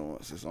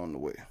influence is on the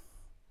way.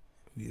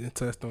 We didn't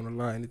touch on a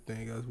lot.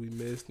 Anything else we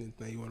missed?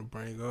 Anything you want to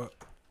bring up?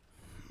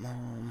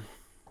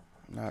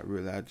 Not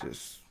really. I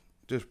just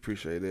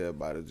appreciate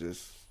everybody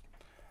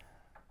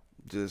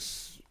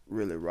just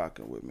really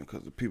rocking with me,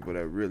 because the people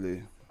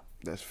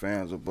that's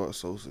fans of Buck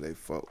Sosa, they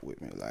fuck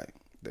with me. Like,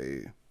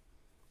 they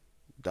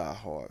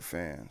die-hard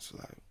fans.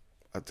 Like,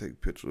 I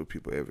take pictures of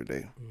people every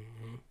day.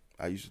 Mm-hmm.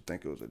 I used to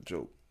think it was a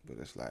joke, but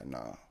it's like,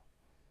 nah.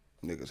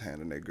 Niggas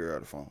handing their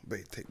girl the phone.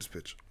 Babe, take this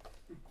picture.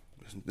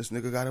 This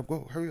nigga gotta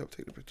go. Hurry up,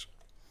 take the picture.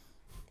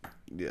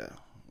 Yeah,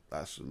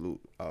 I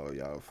salute all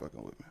y'all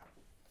fucking with me.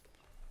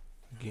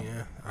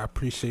 Again, I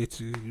appreciate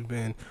you. You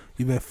been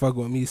fucking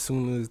with me as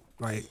soon as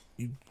I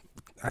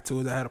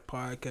told you I had a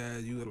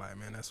podcast. You were like,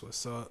 man, that's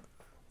what's up.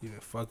 You been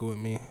fucking with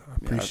me. I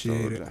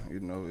appreciate it. You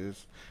know,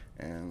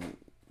 and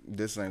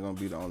this ain't gonna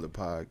be the only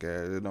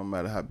podcast. It don't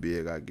matter how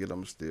big I get,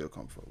 I'm still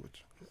come fuck with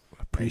you.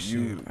 I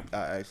appreciate it.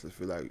 I actually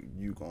feel like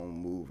you gonna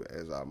move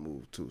as I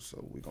move too,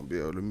 so we gonna be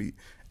able to meet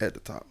at the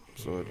top.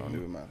 So it don't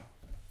even matter.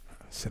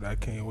 Shit, I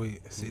can't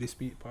wait. City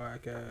Speak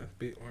Podcast,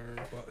 Big Worm,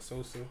 Buck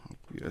Sosa.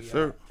 Yes,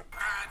 sir.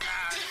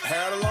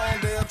 Had a long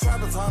day of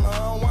trapping, time to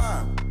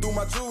unwind. Threw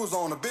my jewels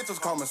on, the bitches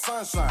call me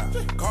sunshine.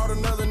 Caught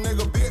another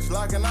nigga bitch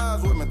locking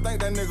eyes with me.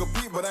 Think that nigga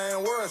Pete, but I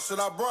ain't worried, shit,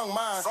 I brung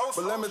mine.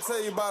 But let me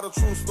tell you about a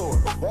true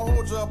story. Won't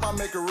hold you up, I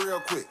make it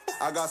real quick.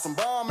 I got some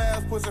bomb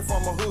ass pussy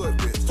from a hood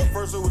bitch.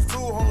 First it was 2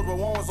 hoes, but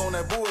one was on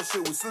that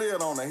bullshit. We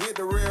slid on her, hit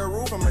the rear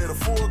roof and made a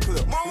full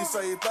clip. He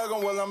say he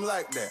thuggin', well I'm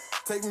like that.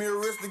 Take me a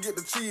risk to get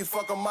the cheese,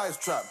 fuck a mice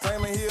trap.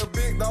 Claiming he a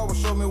big dog, but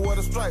show me what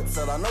a stripe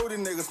said. I know these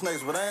niggas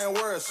snakes, but I ain't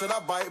worried, shit, I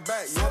bite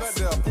back. Yeah, that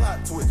there a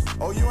plot twist.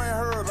 Oh, you ain't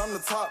heard, I'm the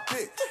top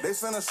pick. They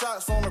sending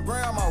shots on the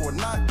ground, I would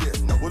not get.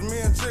 Was me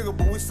and Jigga,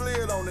 but we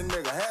slid on the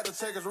nigga. Had to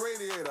check his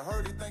radiator,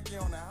 heard he think he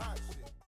on that hot shit.